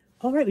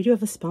 All right, we do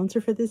have a sponsor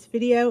for this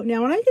video.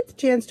 Now, when I get the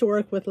chance to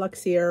work with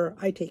Luxear,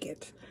 I take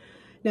it.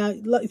 Now,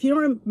 if you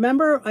don't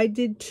remember, I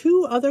did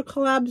 2 other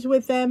collabs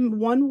with them.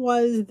 One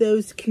was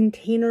those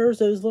containers,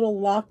 those little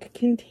lock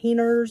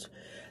containers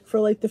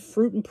for like the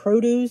fruit and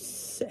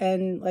produce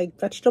and like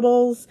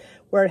vegetables,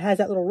 where it has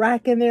that little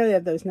rack in there. They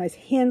have those nice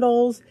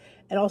handles.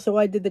 And also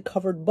I did the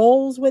covered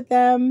bowls with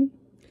them.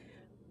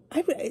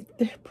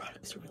 Their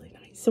products are really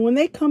nice. So when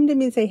they come to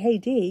me and say, hey,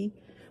 Dee,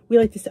 we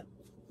like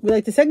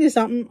to send you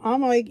something,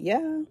 I'm like,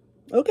 yeah,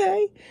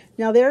 okay.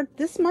 Now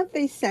this month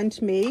they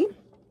sent me,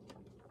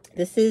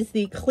 this is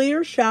the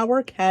Clear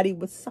Shower Caddy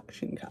with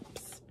suction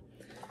cups.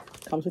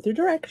 Comes with your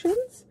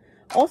directions.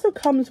 Also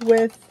comes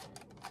with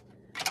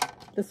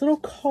this little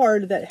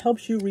card that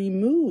helps you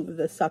remove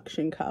the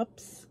suction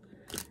cups.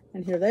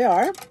 And here they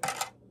are.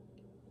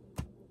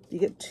 You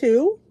get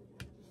 2.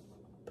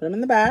 Put them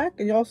in the back.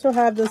 And you also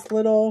have this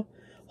little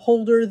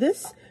holder.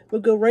 This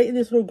would go right in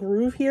this little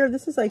groove here.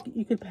 This is like,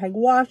 you could hang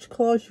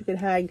washcloths. You could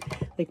hang,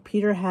 like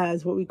Peter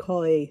has what we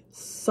call a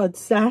sud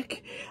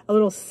sack. A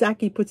little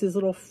sack he puts his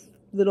little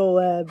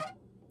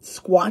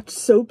Squatch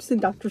soaps in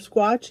Dr.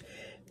 Squatch.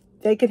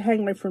 They could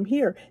hang right from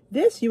here.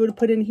 This you would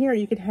put in here.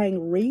 You could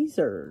hang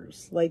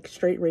razors, like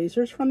straight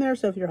razors from there.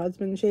 So if your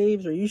husband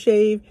shaves or you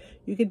shave,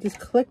 you could just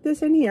click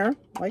this in here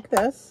like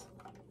this.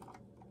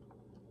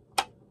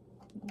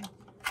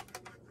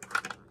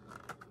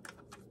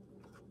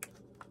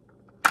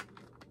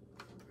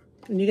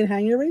 And you can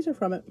hang your razor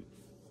from it.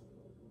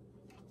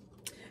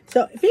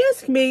 So if you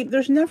ask me,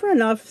 there's never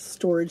enough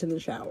storage in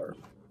the shower.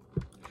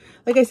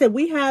 Like I said,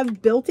 we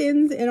have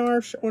built-ins in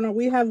our,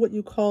 we have what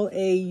you call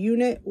a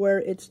unit where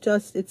it's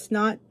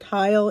not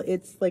tile,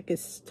 it's like a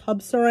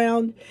tub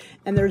surround,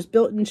 and there's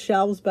built-in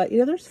shelves, but you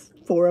know, there's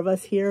 4 of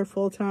us here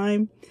full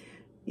time.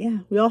 Yeah,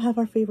 we all have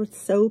our favorite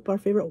soap, our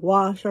favorite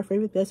wash, our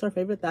favorite this, our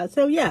favorite that.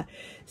 So yeah,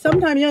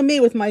 sometimes, you know, me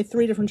with my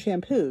 3 different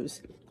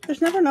shampoos,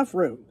 there's never enough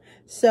room.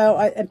 So,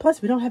 and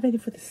plus we don't have anything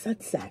for the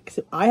sud sack.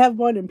 So I have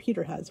one and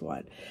Peter has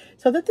one.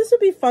 So that this would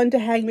be fun to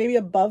hang maybe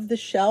above the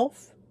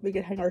shelf. We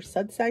could hang our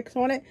sud sacks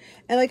on it.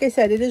 And like I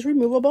said, it is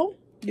removable.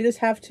 You just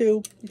have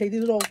to take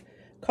these little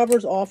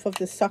covers off of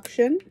the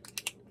suction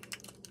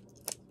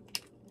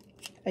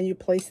and you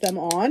place them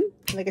on.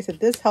 And like I said,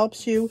 this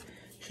helps you. You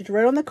should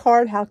write on the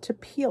card how to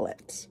peel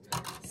it.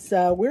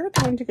 So we're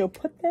going to go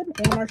put them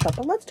on our shelf.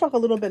 But let's talk a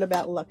little bit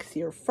about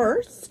Luxear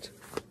first.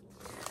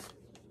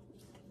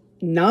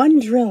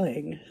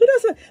 Non-drilling. Who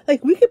doesn't,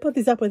 like, we could put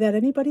these up without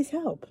anybody's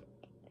help.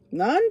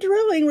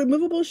 Non-drilling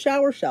removable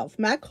shower shelf.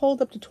 Mac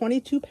hold up to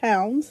 22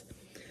 pounds.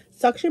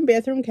 Suction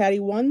bathroom caddy,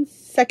 1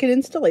 second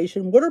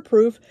installation.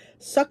 Waterproof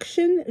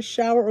suction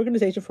shower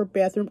organization for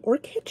bathroom or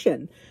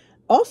kitchen.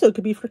 Also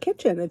could be for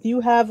kitchen. If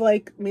you have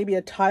like maybe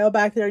a tile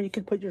back there, you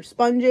could put your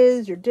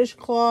sponges, your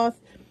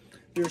dishcloth,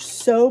 your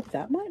soap.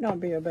 That might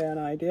not be a bad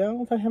idea. I don't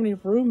know if I have any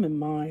room in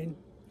mine.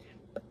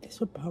 But this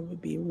would probably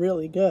be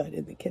really good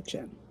in the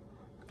kitchen.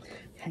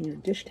 Hang your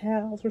dish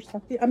towels or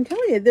something. I'm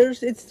telling you,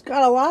 it's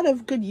got a lot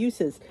of good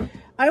uses.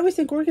 I always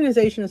think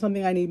organization is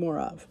something I need more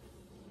of.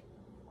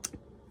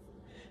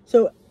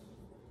 So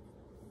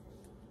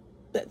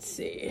let's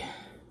see.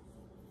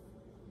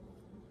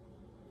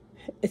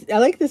 I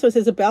like this one. It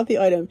says about the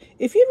item.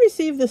 If you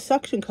receive the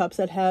suction cups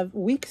that have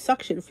weak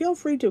suction, feel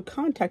free to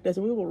contact us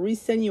and we will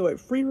resend you a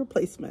free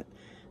replacement.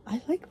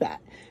 I like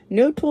that.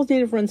 No tools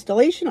needed for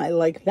installation. I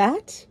like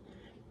that.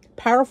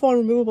 Powerful and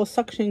removable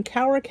suction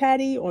shower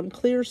caddy on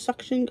clear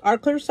suction. Our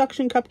clear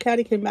suction cup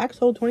caddy can max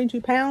hold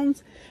 22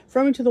 pounds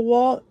from to the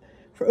wall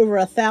for over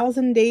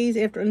 1,000 days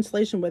after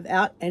installation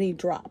without any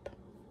drop.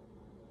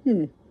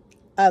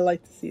 I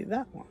like to see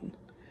that one.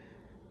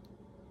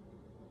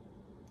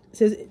 It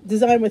says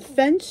designed with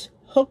fence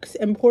hooks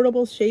and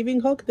portable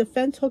shaving hook. The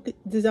fence hook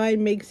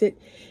design makes it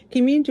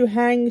convenient to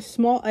hang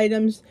small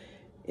items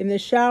in the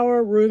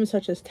shower room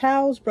such as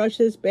towels,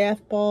 brushes,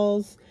 bath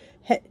balls,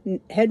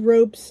 head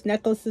ropes,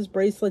 necklaces,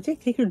 bracelets.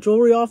 Take your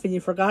jewelry off and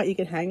you forgot you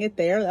can hang it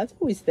there. That's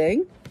always a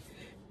thing.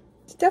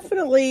 It's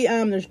definitely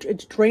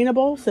it's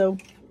drainable, so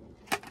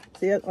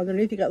see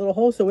underneath you got little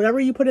holes, so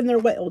whatever you put in there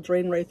wet, it'll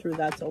drain right through.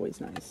 That's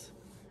always nice.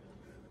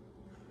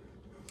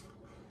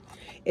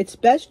 It's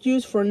best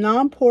used for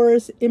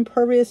non-porous,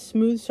 impervious,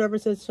 smooth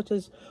surfaces such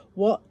as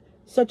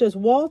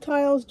wall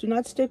tiles. Do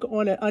not stick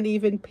on an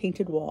uneven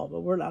painted wall,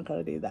 but we're not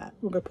going to do that.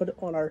 We're going to put it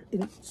on our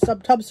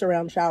tub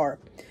surround shower.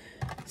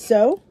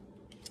 So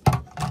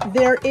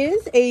there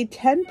is a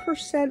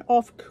 10%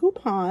 off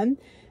coupon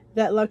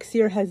that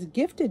Luxear has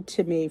gifted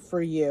to me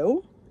for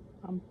you.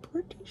 I'm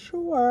pretty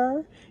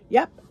sure.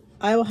 Yep.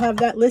 I will have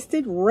that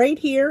listed right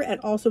here and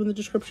also in the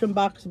description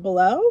box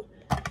below.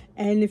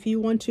 And if you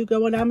want to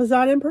go on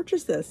Amazon and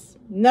purchase this,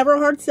 never a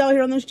hard sell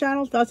here on this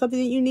channel. If that's something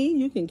that you need,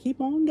 you can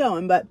keep on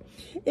going. But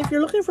if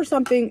you're looking for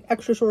something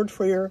extra storage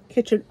for your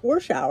kitchen or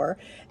shower,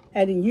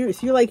 and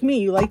if you're like me,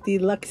 you like the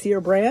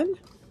Luxear brand,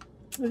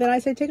 then I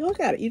say take a look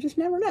at it. You just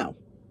never know.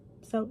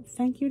 So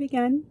thank you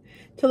again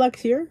to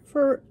Luxear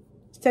for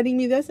sending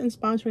me this and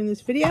sponsoring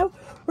this video.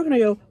 We're going to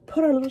go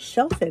put our little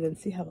shelf in and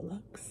see how it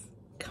looks.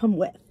 Come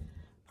with.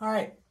 All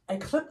right. I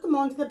clipped them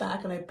onto the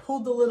back and I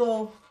pulled the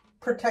little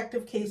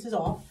protective cases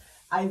off.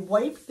 I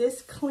wiped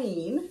this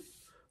clean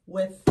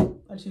with,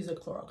 let's use a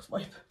Clorox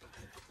wipe.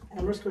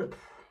 And we're just going to,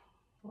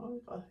 well,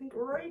 I think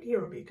right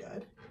here would be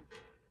good.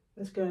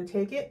 I'm just going to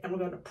take it and we're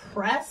going to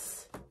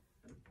press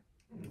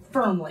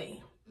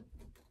firmly.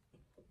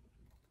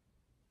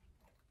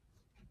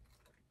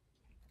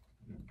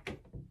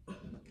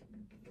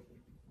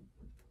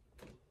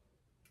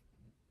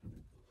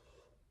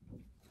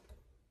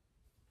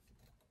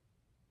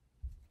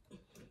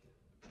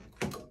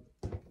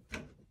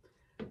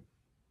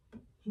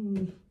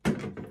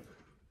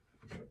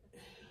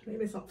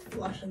 Maybe it's not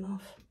flush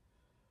enough.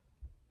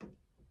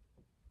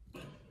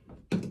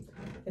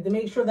 And to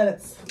make sure that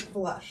it's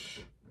flush,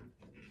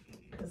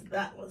 because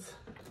that was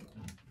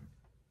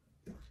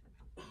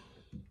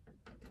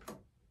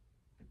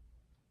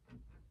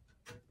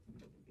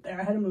there.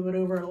 I had to move it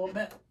over a little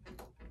bit.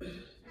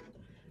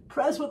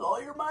 Press with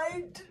all your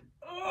might.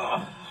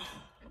 Ugh.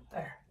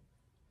 There.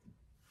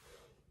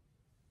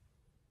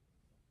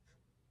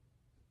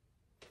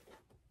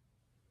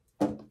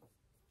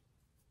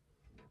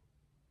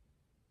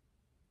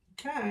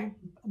 Okay,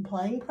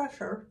 applying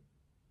pressure.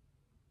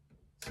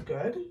 It's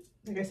good.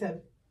 Like I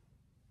said,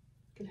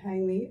 you can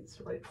hang these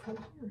right from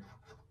here.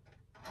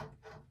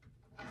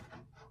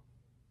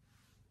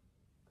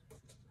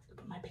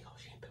 Put my big old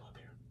shampoo up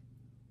here.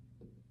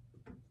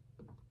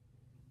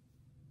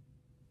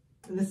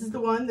 And this is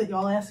the one that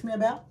y'all asked me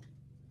about.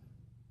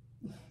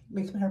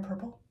 Makes my hair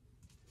purple.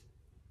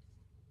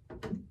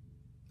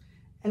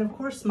 And of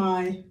course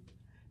my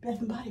Bath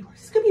and Body Works.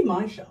 This is gonna be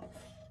my shelf.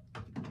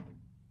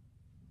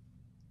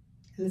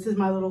 And this is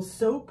my little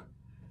soap.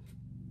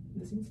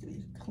 This needs to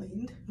be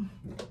cleaned.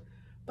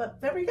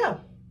 But there we go.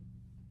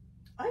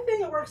 I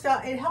think it works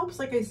out. It helps,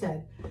 like I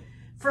said.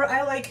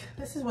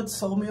 This is what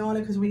sold me on it,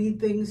 because we need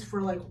things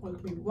for like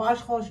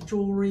washcloths,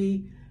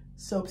 jewelry,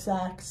 soap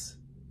sacks.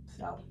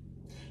 So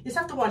you just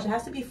have to watch. It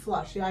has to be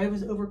flush. The eye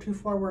was over too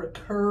far where it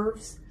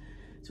curves.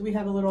 So we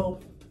have a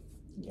little,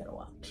 you gotta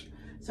watch.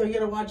 So you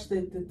gotta watch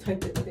the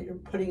type that you're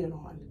putting it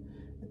on.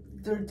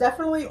 They're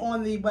definitely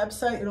on the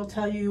website. It'll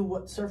tell you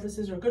what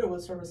surfaces are good or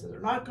what surfaces are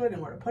not good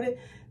and where to put it.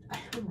 I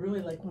would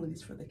really like one of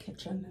these for the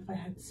kitchen if I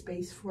had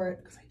space for it,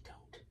 because I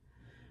don't.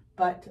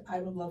 But I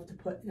would love to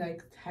put,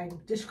 like,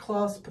 hang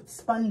dishcloths, put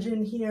sponge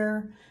in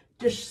here,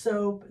 dish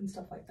soap, and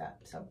stuff like that.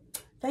 So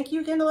thank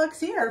you again to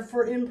Luxear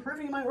for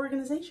improving my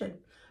organization.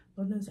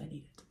 Lord knows I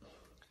need it.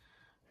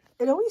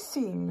 It always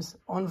seems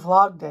on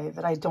vlog day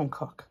that I don't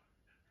cook.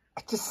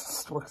 It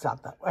just works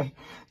out that way.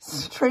 This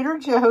is Trader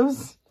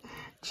Joe's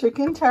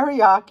chicken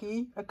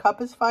teriyaki. A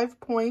cup is 5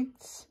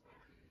 points.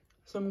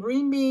 Some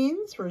green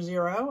beans for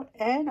 0.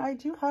 And I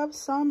do have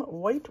some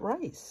white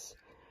rice.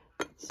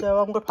 So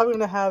I'm probably going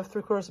to have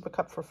 3/4 of a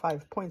cup for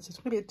 5 points. It's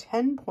going to be a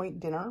 10-point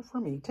dinner for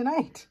me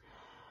tonight.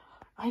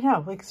 I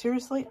know, like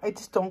seriously, I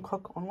just don't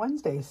cook on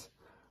Wednesdays.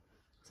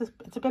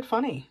 It's a bit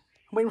funny.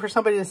 I'm waiting for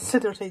somebody to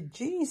sit there and say,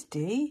 geez,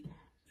 Dee,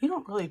 you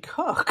don't really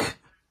cook.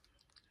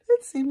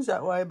 It seems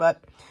that way,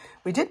 but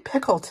we did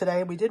pickle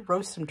today. We did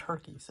roast some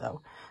turkey,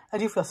 so I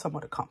do feel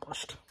somewhat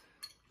accomplished.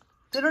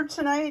 Dinner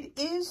tonight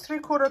is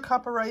 3/4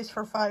 cup of rice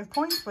for 5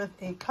 points with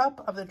a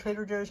cup of the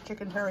Trader Joe's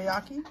chicken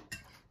teriyaki.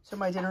 So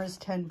my dinner is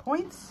 10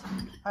 points.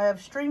 I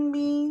have string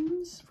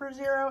beans for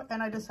 0,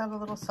 and I just have a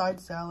little side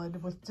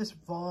salad with just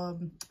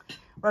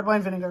red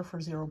wine vinegar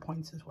for 0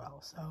 points as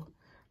well. So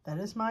that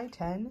is my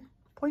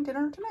 10-point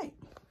dinner tonight.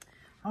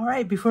 All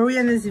right, before we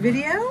end this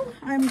video,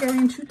 I'm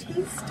going to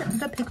taste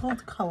the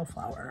pickled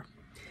cauliflower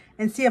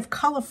and see if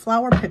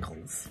cauliflower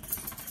pickles.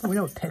 Oh, we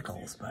know it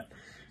pickles, but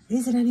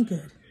is it any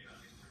good?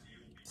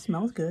 It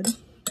smells good.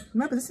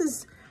 Remember, this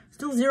is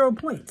still 0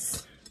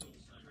 points.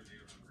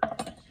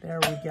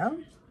 There we go.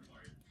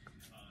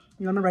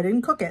 You remember, I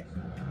didn't cook it,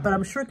 but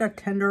I'm sure it got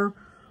tender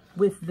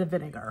with the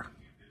vinegar.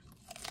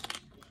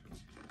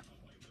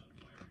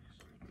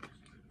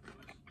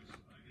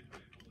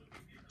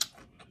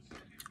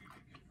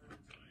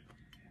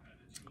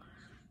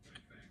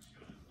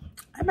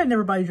 I might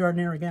never buy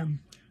Jardinier again.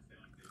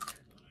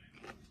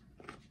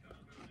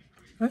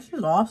 This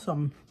is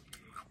awesome.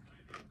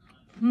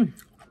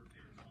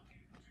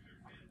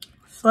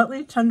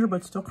 Slightly tender,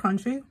 but still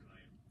crunchy.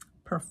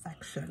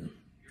 Perfection.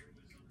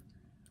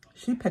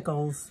 She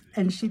pickles,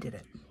 and she did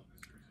it.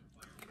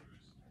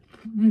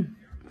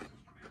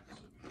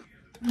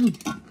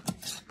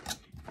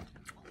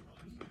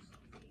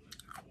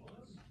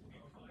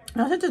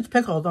 Now, since it's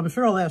pickled, I'm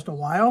sure it'll last a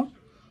while,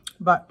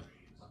 but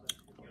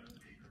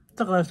it's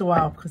not gonna last a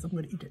while because I'm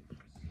gonna eat it.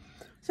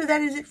 So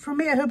that is it for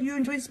me. I hope you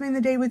enjoyed spending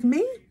the day with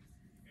me.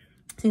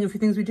 Seeing a few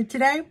things we did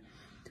today.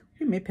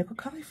 We made pickled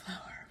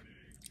cauliflower.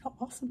 How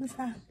awesome is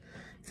that?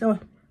 So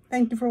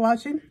thank you for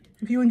watching.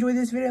 If you enjoyed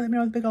this video, let me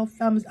know with a big old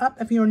thumbs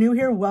up. If you're new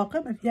here,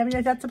 welcome. If you haven't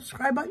yet, that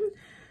subscribe button.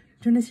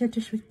 Join us here at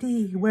Dish with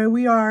Dee, where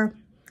we are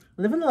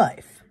living the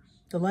life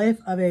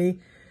of a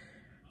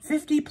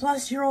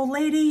 50-plus-year-old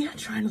lady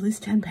trying to lose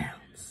 10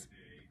 pounds.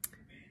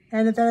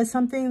 And if that is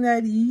something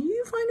that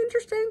you find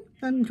interesting,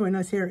 then join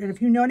us here. And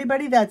if you know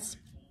anybody that's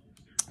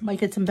might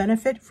get some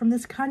benefit from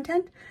this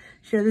content,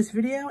 share this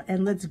video,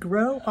 and let's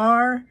grow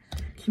our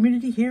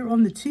community here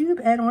on the tube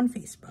and on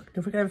Facebook.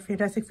 Don't forget, I have a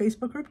fantastic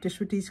Facebook group, Dish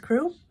with D's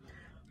Crew,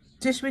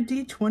 Dish with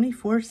D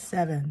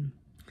 24/7.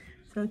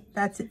 So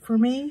that's it for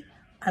me.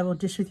 I will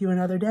dish with you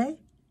another day.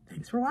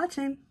 Thanks for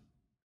watching.